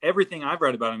everything I've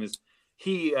read about him is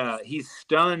he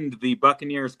stunned the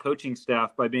Buccaneers coaching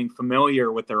staff by being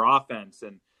familiar with their offense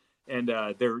and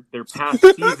their past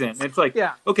season. And it's like,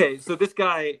 okay, so this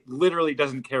guy literally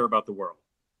doesn't care about the world.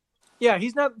 Yeah,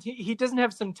 he's not. He doesn't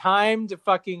have some time to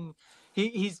fucking.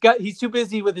 He's too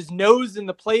busy with his nose in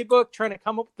the playbook, trying to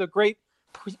come up with a great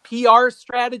PR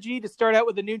strategy to start out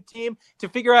with a new team, to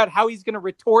figure out how he's going to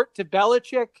retort to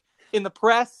Belichick in the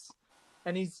press.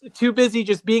 And he's too busy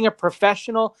just being a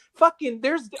professional. Fucking,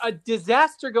 there's a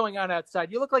disaster going on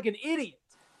outside. You look like an idiot.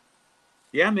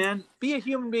 Yeah, man. Be a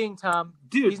human being, Tom.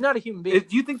 Dude, he's not a human being.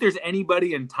 Do you think there's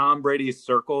anybody in Tom Brady's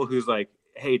circle who's like,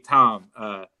 hey, Tom,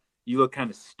 you look kind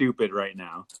of stupid right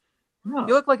now? No.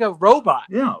 You look like a robot.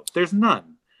 No, there's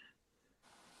none.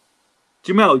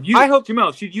 Jamel,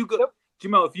 Jamel, should you go? Yep.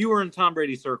 Jamel, if you were in Tom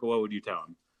Brady's circle, what would you tell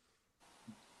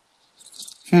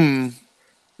him?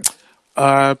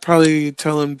 Probably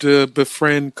tell him to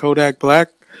befriend Kodak Black.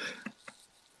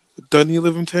 Doesn't he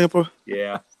live in Tampa?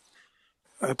 Yeah.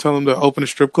 I tell him to open a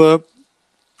strip club.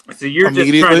 So you're just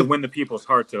trying to win the people's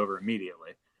hearts over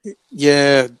immediately.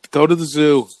 Yeah, go to the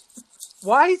zoo.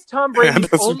 Why is Tom Brady's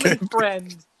only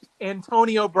friend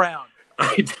Antonio Brown?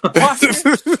 I don't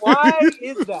Why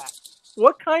is that?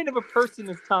 What kind of a person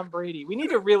is Tom Brady? We need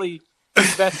to really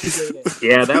investigate it.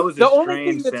 Yeah, that was the a only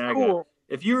strange thing that's saga. cool.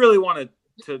 If you really wanted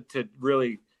to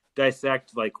really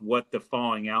dissect like what the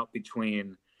falling out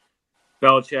between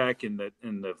Belichick and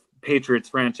the Patriots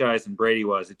franchise and Brady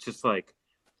was, it's just like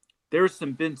there's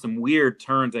been some weird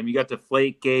turns. I mean, you got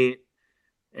Deflategate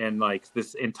and like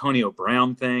this Antonio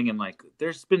Brown thing, and like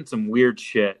there's been some weird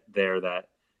shit there that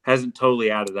hasn't totally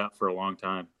added up for a long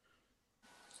time.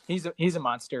 He's a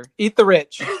monster. Eat the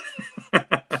rich.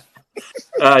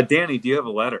 Danny, do you have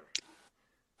a letter?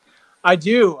 I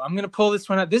do. I'm gonna pull this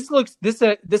one out. This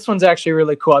one's actually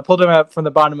really cool. I pulled it out from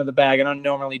the bottom of the bag. I don't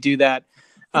normally do that.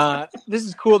 This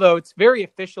is cool though. It's very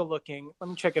official looking. Let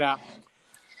me check it out.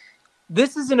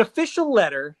 This is an official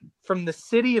letter from the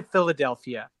city of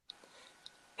Philadelphia.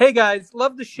 Hey guys,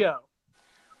 love the show.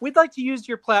 We'd like to use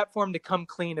your platform to come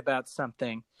clean about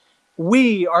something.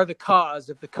 We are the cause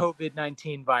of the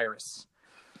COVID-19 virus.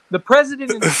 The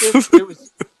president insists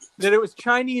that it was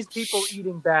Chinese people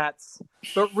eating bats,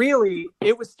 but really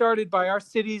it was started by our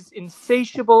city's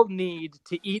insatiable need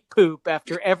to eat poop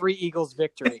after every Eagles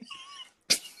victory.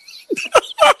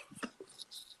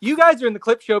 You guys are in the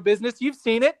clip show business. You've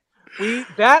seen it. We eat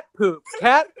bat poop,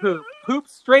 cat poop, poop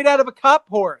straight out of a cop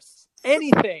horse.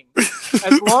 Anything.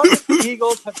 As long as the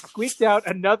Eagles have squeaked out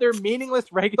another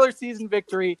meaningless regular season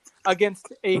victory against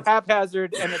a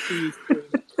haphazard NFC team.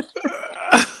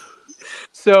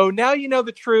 So now you know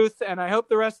the truth, and I hope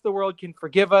the rest of the world can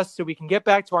forgive us so we can get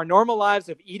back to our normal lives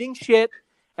of eating shit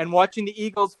and watching the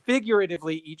Eagles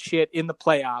figuratively eat shit in the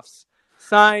playoffs.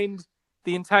 Signed,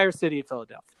 the entire city of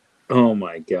Philadelphia. Oh,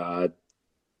 my God.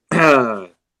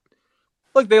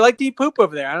 Look, they like to eat poop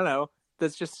over there. I don't know.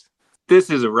 That's just... This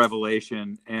is a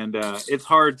revelation, and it's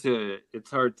hard to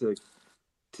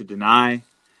deny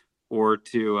or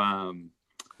to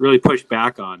really push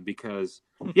back on because,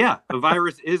 yeah, the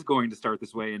virus is going to start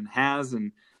this way and has,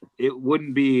 and it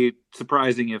wouldn't be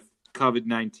surprising if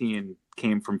COVID-19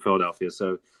 came from Philadelphia.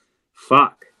 So,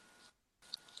 fuck.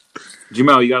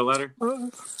 Jamel, you got a letter?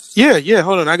 Yeah.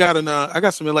 Hold on, I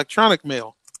got some electronic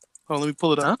mail. Hold on, let me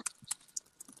pull it up.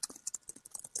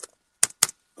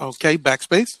 Okay,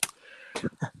 backspace.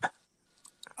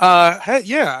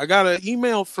 Hey, I got an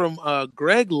email from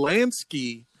Greg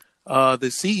Lansky, the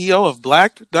CEO of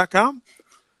Blacked.com.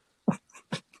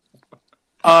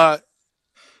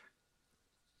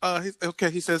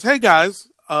 He says, hey guys,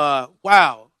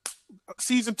 wow,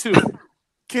 season 2.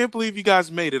 Can't believe you guys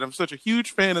made it. I'm such a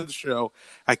huge fan of the show.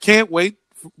 I can't wait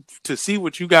to see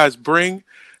what you guys bring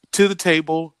to the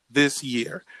table this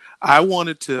year. I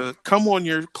wanted to come on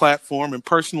your platform and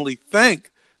personally thank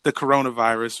the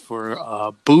coronavirus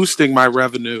for boosting my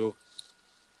revenue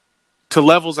to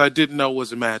levels I didn't know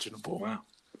was imaginable. Wow.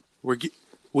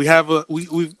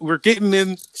 We're getting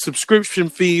in subscription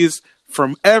fees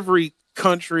from every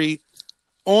country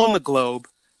on the globe,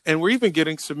 and we're even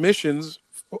getting submissions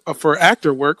for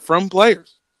actor work from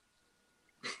players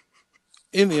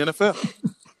in the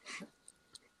NFL.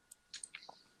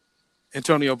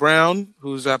 Antonio Brown,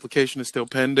 whose application is still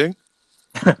pending.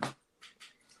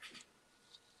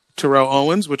 Terrell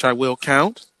Owens, which I will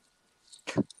count.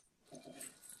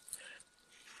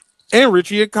 And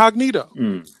Richie Incognito.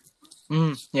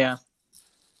 Yeah.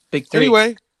 Big 3.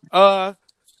 Anyway,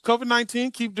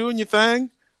 COVID-19, keep doing your thing.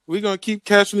 We're going to keep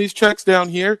cashing these checks down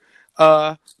here.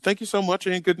 Thank you so much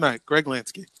and good night. Greg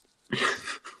Lansky.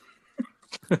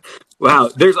 Wow,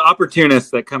 there's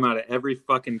opportunists that come out of every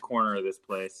fucking corner of this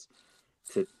place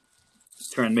to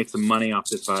try and make some money off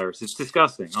this virus. It's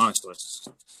disgusting, honestly.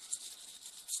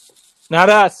 Not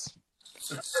us.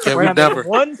 Yeah, We're we not making never.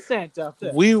 1 cent off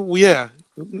this. Yeah.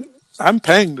 I'm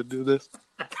paying to do this.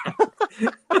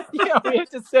 Yeah, we have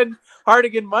to send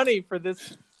Hardigan money for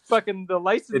this fucking the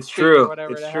license It's fee or true.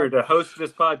 whatever. It's to true. have. To host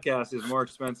this podcast is more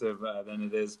expensive than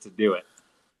it is to do it.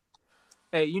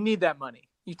 Hey, you need that money.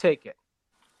 You take it.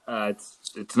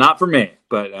 It's not for me,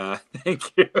 but thank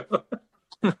you.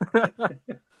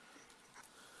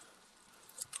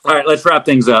 All right, let's wrap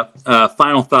things up.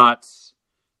 Final thoughts.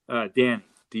 Danny,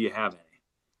 do you have any?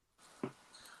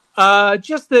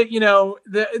 Just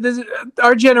that,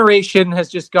 our generation has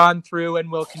just gone through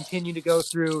and will continue to go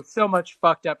through so much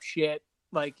fucked up shit.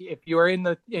 Like if you are in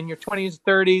your 20s,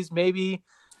 30s, maybe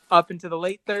up into the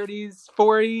late 30s,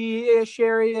 40-ish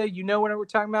area, you know what we're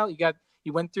talking about.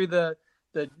 You went through the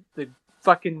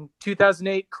fucking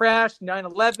 2008 crash,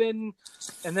 9/11,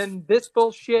 and then this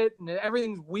bullshit, and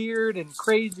everything's weird and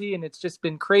crazy, and it's just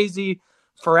been crazy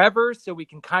forever. So we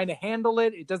can kind of handle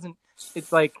it.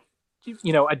 It's like,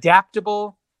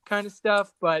 adaptable kind of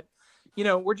stuff, but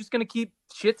we're just going to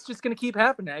shit's just going to keep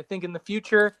happening. I think in the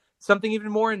future, something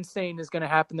even more insane is going to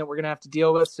happen that we're going to have to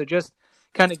deal with. So just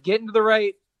kind of get into the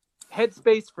right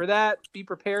headspace for that, be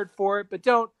prepared for it, but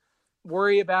don't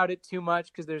worry about it too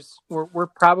much because we're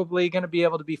probably going to be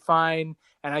able to be fine.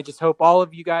 And I just hope all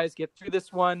of you guys get through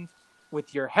this one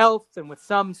with your health and with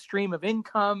some stream of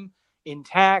income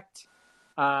intact.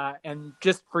 And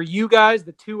just for you guys,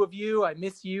 the two of you, I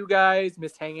miss you guys,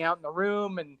 miss hanging out in the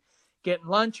room and getting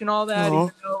lunch and all that. Aww.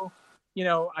 Even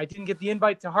though, I didn't get the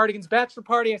invite to Hardigan's bachelor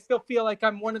party, I still feel like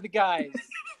I'm one of the guys.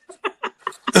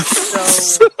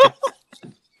 So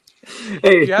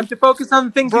Hey, you have to focus on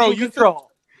the things Bro, you can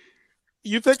control.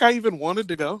 You think I even wanted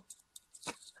to go?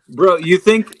 bro, you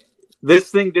think this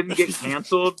thing didn't get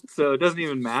canceled, so it doesn't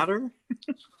even matter?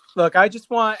 Look, I just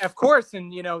want, of course,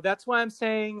 and that's why I'm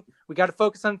saying we got to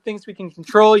focus on things we can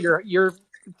control. Your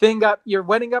wedding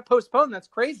got postponed. That's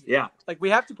crazy. Yeah. Like we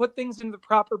have to put things into the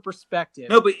proper perspective.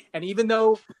 No, but And even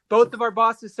though both of our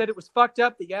bosses said it was fucked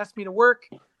up, they asked me to work,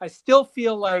 I still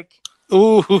feel like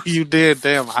Ooh, you did.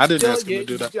 Damn, I didn't ask him to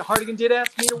do that. Hardigan did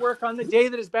ask me to work on the day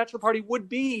that his bachelor party would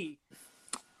be.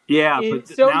 yeah, but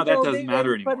So, now that doesn't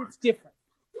matter But anymore. it's different.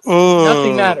 Oh,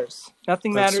 Nothing matters.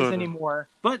 Nothing That's matters sort of- anymore.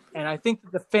 But And I think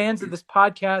that the fans of this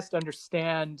podcast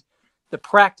understand the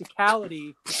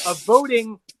practicality of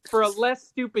voting for a less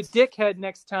stupid dickhead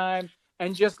next time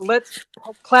and just let's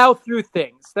plow through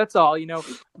things. That's all.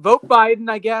 Vote Biden,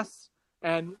 I guess,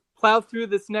 and plow through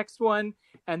this next one.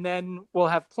 And then we'll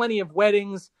have plenty of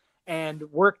weddings and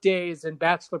work days and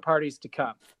bachelor parties to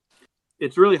come.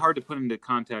 it's really hard to put into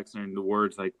context and into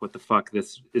words like what the fuck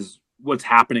this is, what's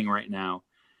happening right now.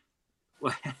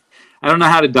 I don't know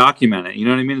how to document it. You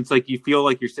know what I mean? It's like you feel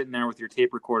like you're sitting there with your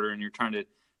tape recorder and you're trying to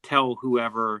tell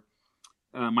whoever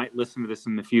might listen to this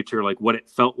in the future, like what it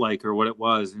felt like or what it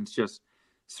was. And it's just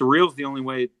surreal is the only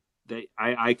way that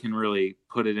I can really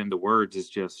put it into words. Is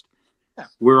just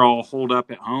we're all holed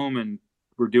up at home and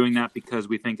we're doing that because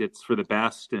we think it's for the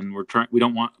best and we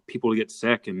don't want people to get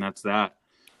sick, and that's that.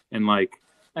 And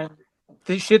And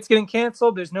this shit's getting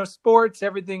canceled. There's no sports.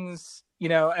 Everything's,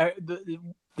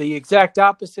 the exact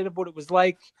opposite of what it was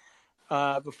like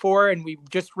before. And we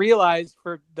just realized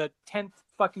for the 10th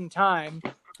fucking time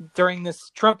during this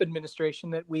Trump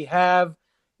administration that we have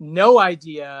no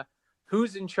idea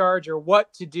who's in charge or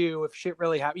what to do if shit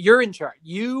really happens. You're in charge.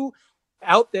 You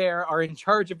out there are in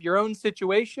charge of your own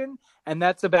situation, and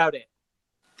that's about it.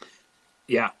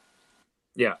 Yeah.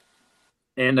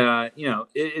 And,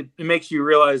 it makes you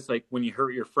realize, like, when you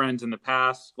hurt your friends in the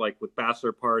past, like with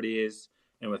bachelor parties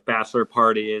and with bachelor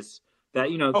parties, that,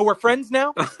 Oh, we're friends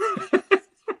now?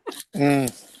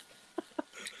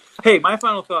 Hey, my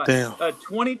final thought. Damn.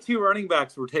 22 running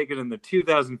backs were taken in the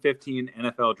 2015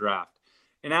 NFL draft.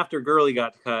 And after Gurley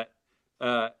got cut,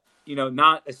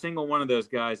 not a single one of those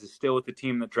guys is still with the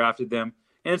team that drafted them.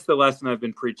 And it's the lesson I've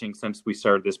been preaching since we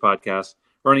started this podcast.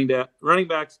 Running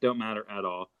backs don't matter at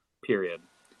all, period.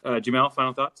 Jamel,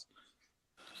 final thoughts?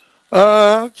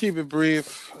 I'll keep it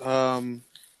brief.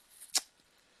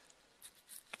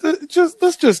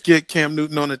 Let's just get Cam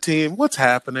Newton on the team. What's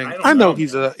happening? I know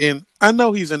he's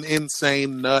an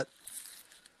insane nut,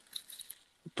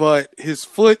 but his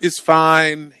foot is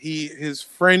fine. His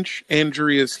French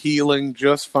injury is healing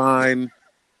just fine,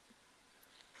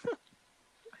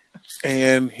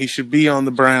 and he should be on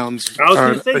the Browns. I was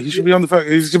gonna say, he should be on the.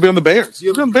 He should be on the Bears.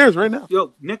 He's on the Bears right now.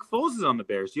 Yo, Nick Foles is on the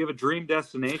Bears. Do you have a dream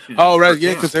destination? Oh right, for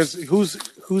yeah. Cam? Because there's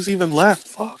who's even left?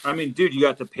 Fuck. I mean, dude, you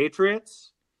got the Patriots.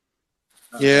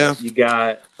 Yeah. You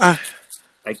got, I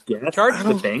guess, Chargers.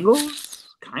 the Bengals,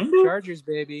 kind of. Chargers,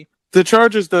 baby. The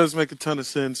Chargers does make a ton of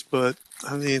sense, but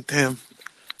I mean, damn,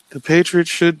 the Patriots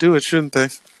should do it, shouldn't they?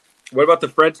 What about the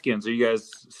Fredskins? Are you guys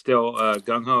still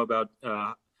gung ho about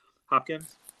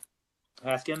Haskins?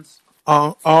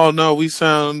 Oh no, we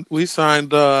signed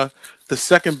the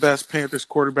second best Panthers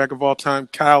quarterback of all time,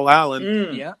 Kyle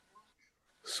Allen. Yeah.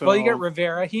 So, Well, you got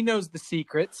Rivera. He knows the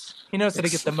secrets. He knows how to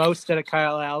get the most out of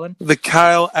Kyle Allen. the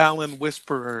Kyle Allen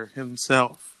whisperer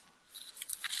himself.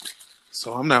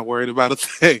 So I'm not worried about a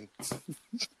thing.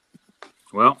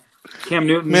 Well, Cam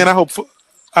Newton. Man,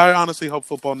 I honestly hope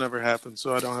football never happens,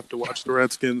 so I don't have to watch the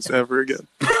Redskins ever again.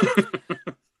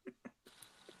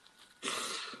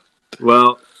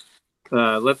 Well,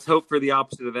 let's hope for the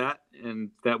opposite of that, and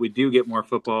that we do get more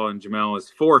football. And Jamel is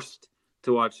forced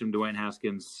to watch some Dwayne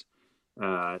Haskins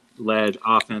led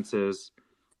offenses.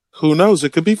 Who knows?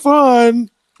 It could be fun.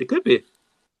 It could be.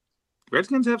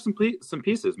 Redskins have some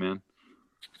pieces, man.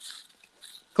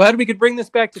 Glad we could bring this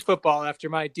back to football after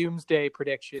my doomsday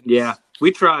predictions. Yeah,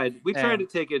 we tried. We tried to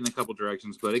take it in a couple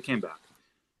directions, but it came back.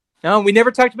 No, we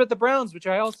never talked about the Browns, which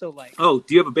I also like. Oh,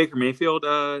 do you have a Baker Mayfield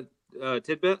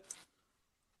tidbit?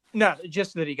 No,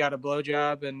 just that he got a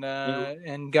blowjob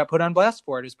and got put on blast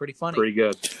for it is pretty funny. Pretty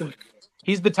good.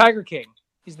 He's the Tiger King.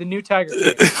 He's the new Tiger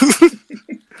King.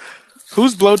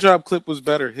 Whose blowjob clip was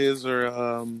better, his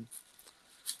or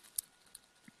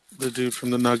the dude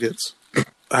from the Nuggets?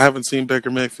 I haven't seen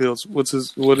Baker Mayfield's.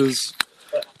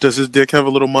 Does his dick have a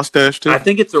little mustache too? I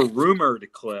think it's a rumored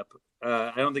clip.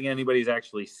 I don't think anybody's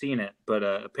actually seen it, but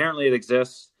apparently it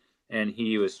exists, and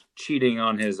he was cheating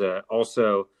on his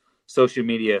also social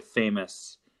media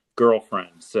famous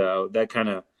girlfriend. So that kind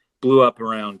of blew up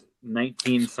around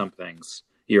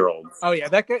 19-somethings-year-olds. Oh yeah,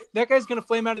 that guy's gonna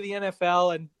flame out of the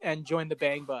NFL and join the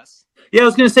Bang Bus. Yeah, I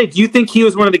was going to say, do you think he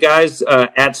was one of the guys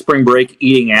at spring break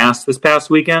eating ass this past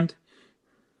weekend?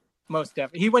 Most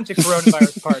definitely. He went to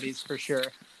coronavirus parties for sure.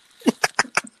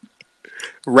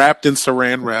 Wrapped in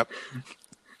saran wrap.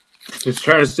 Just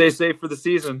trying to stay safe for the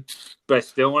season, but I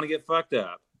still want to get fucked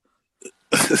up.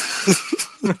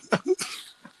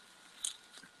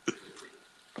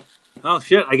 Oh,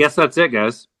 shit. I guess that's it,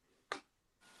 guys.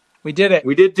 We did it.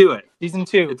 We did do it. Season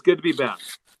 2. It's good to be back.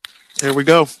 Here we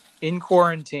go. In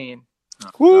quarantine.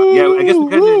 Yeah, I guess we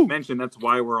kind of mentioned that's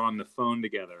why we're on the phone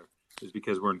together, is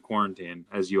because we're in quarantine,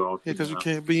 as you all Yeah, because know. we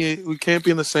can't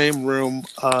be in the same room.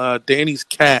 Danny's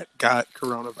cat got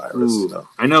coronavirus. Ooh. So.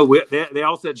 I know they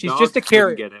all said She's dogs just a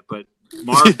carrier. couldn't get it, but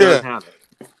Mars does have it.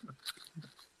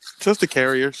 Just a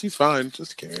carrier. She's fine.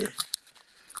 Just a carrier.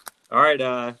 All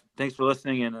right. Thanks for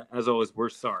listening, and as always, we're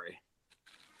sorry.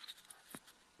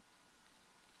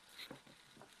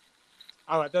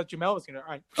 Oh, I thought Jamel was gonna.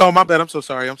 Oh, my bad. I'm so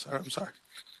sorry. I'm sorry.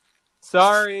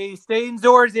 Sorry. Stay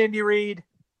indoors, Andy Reid.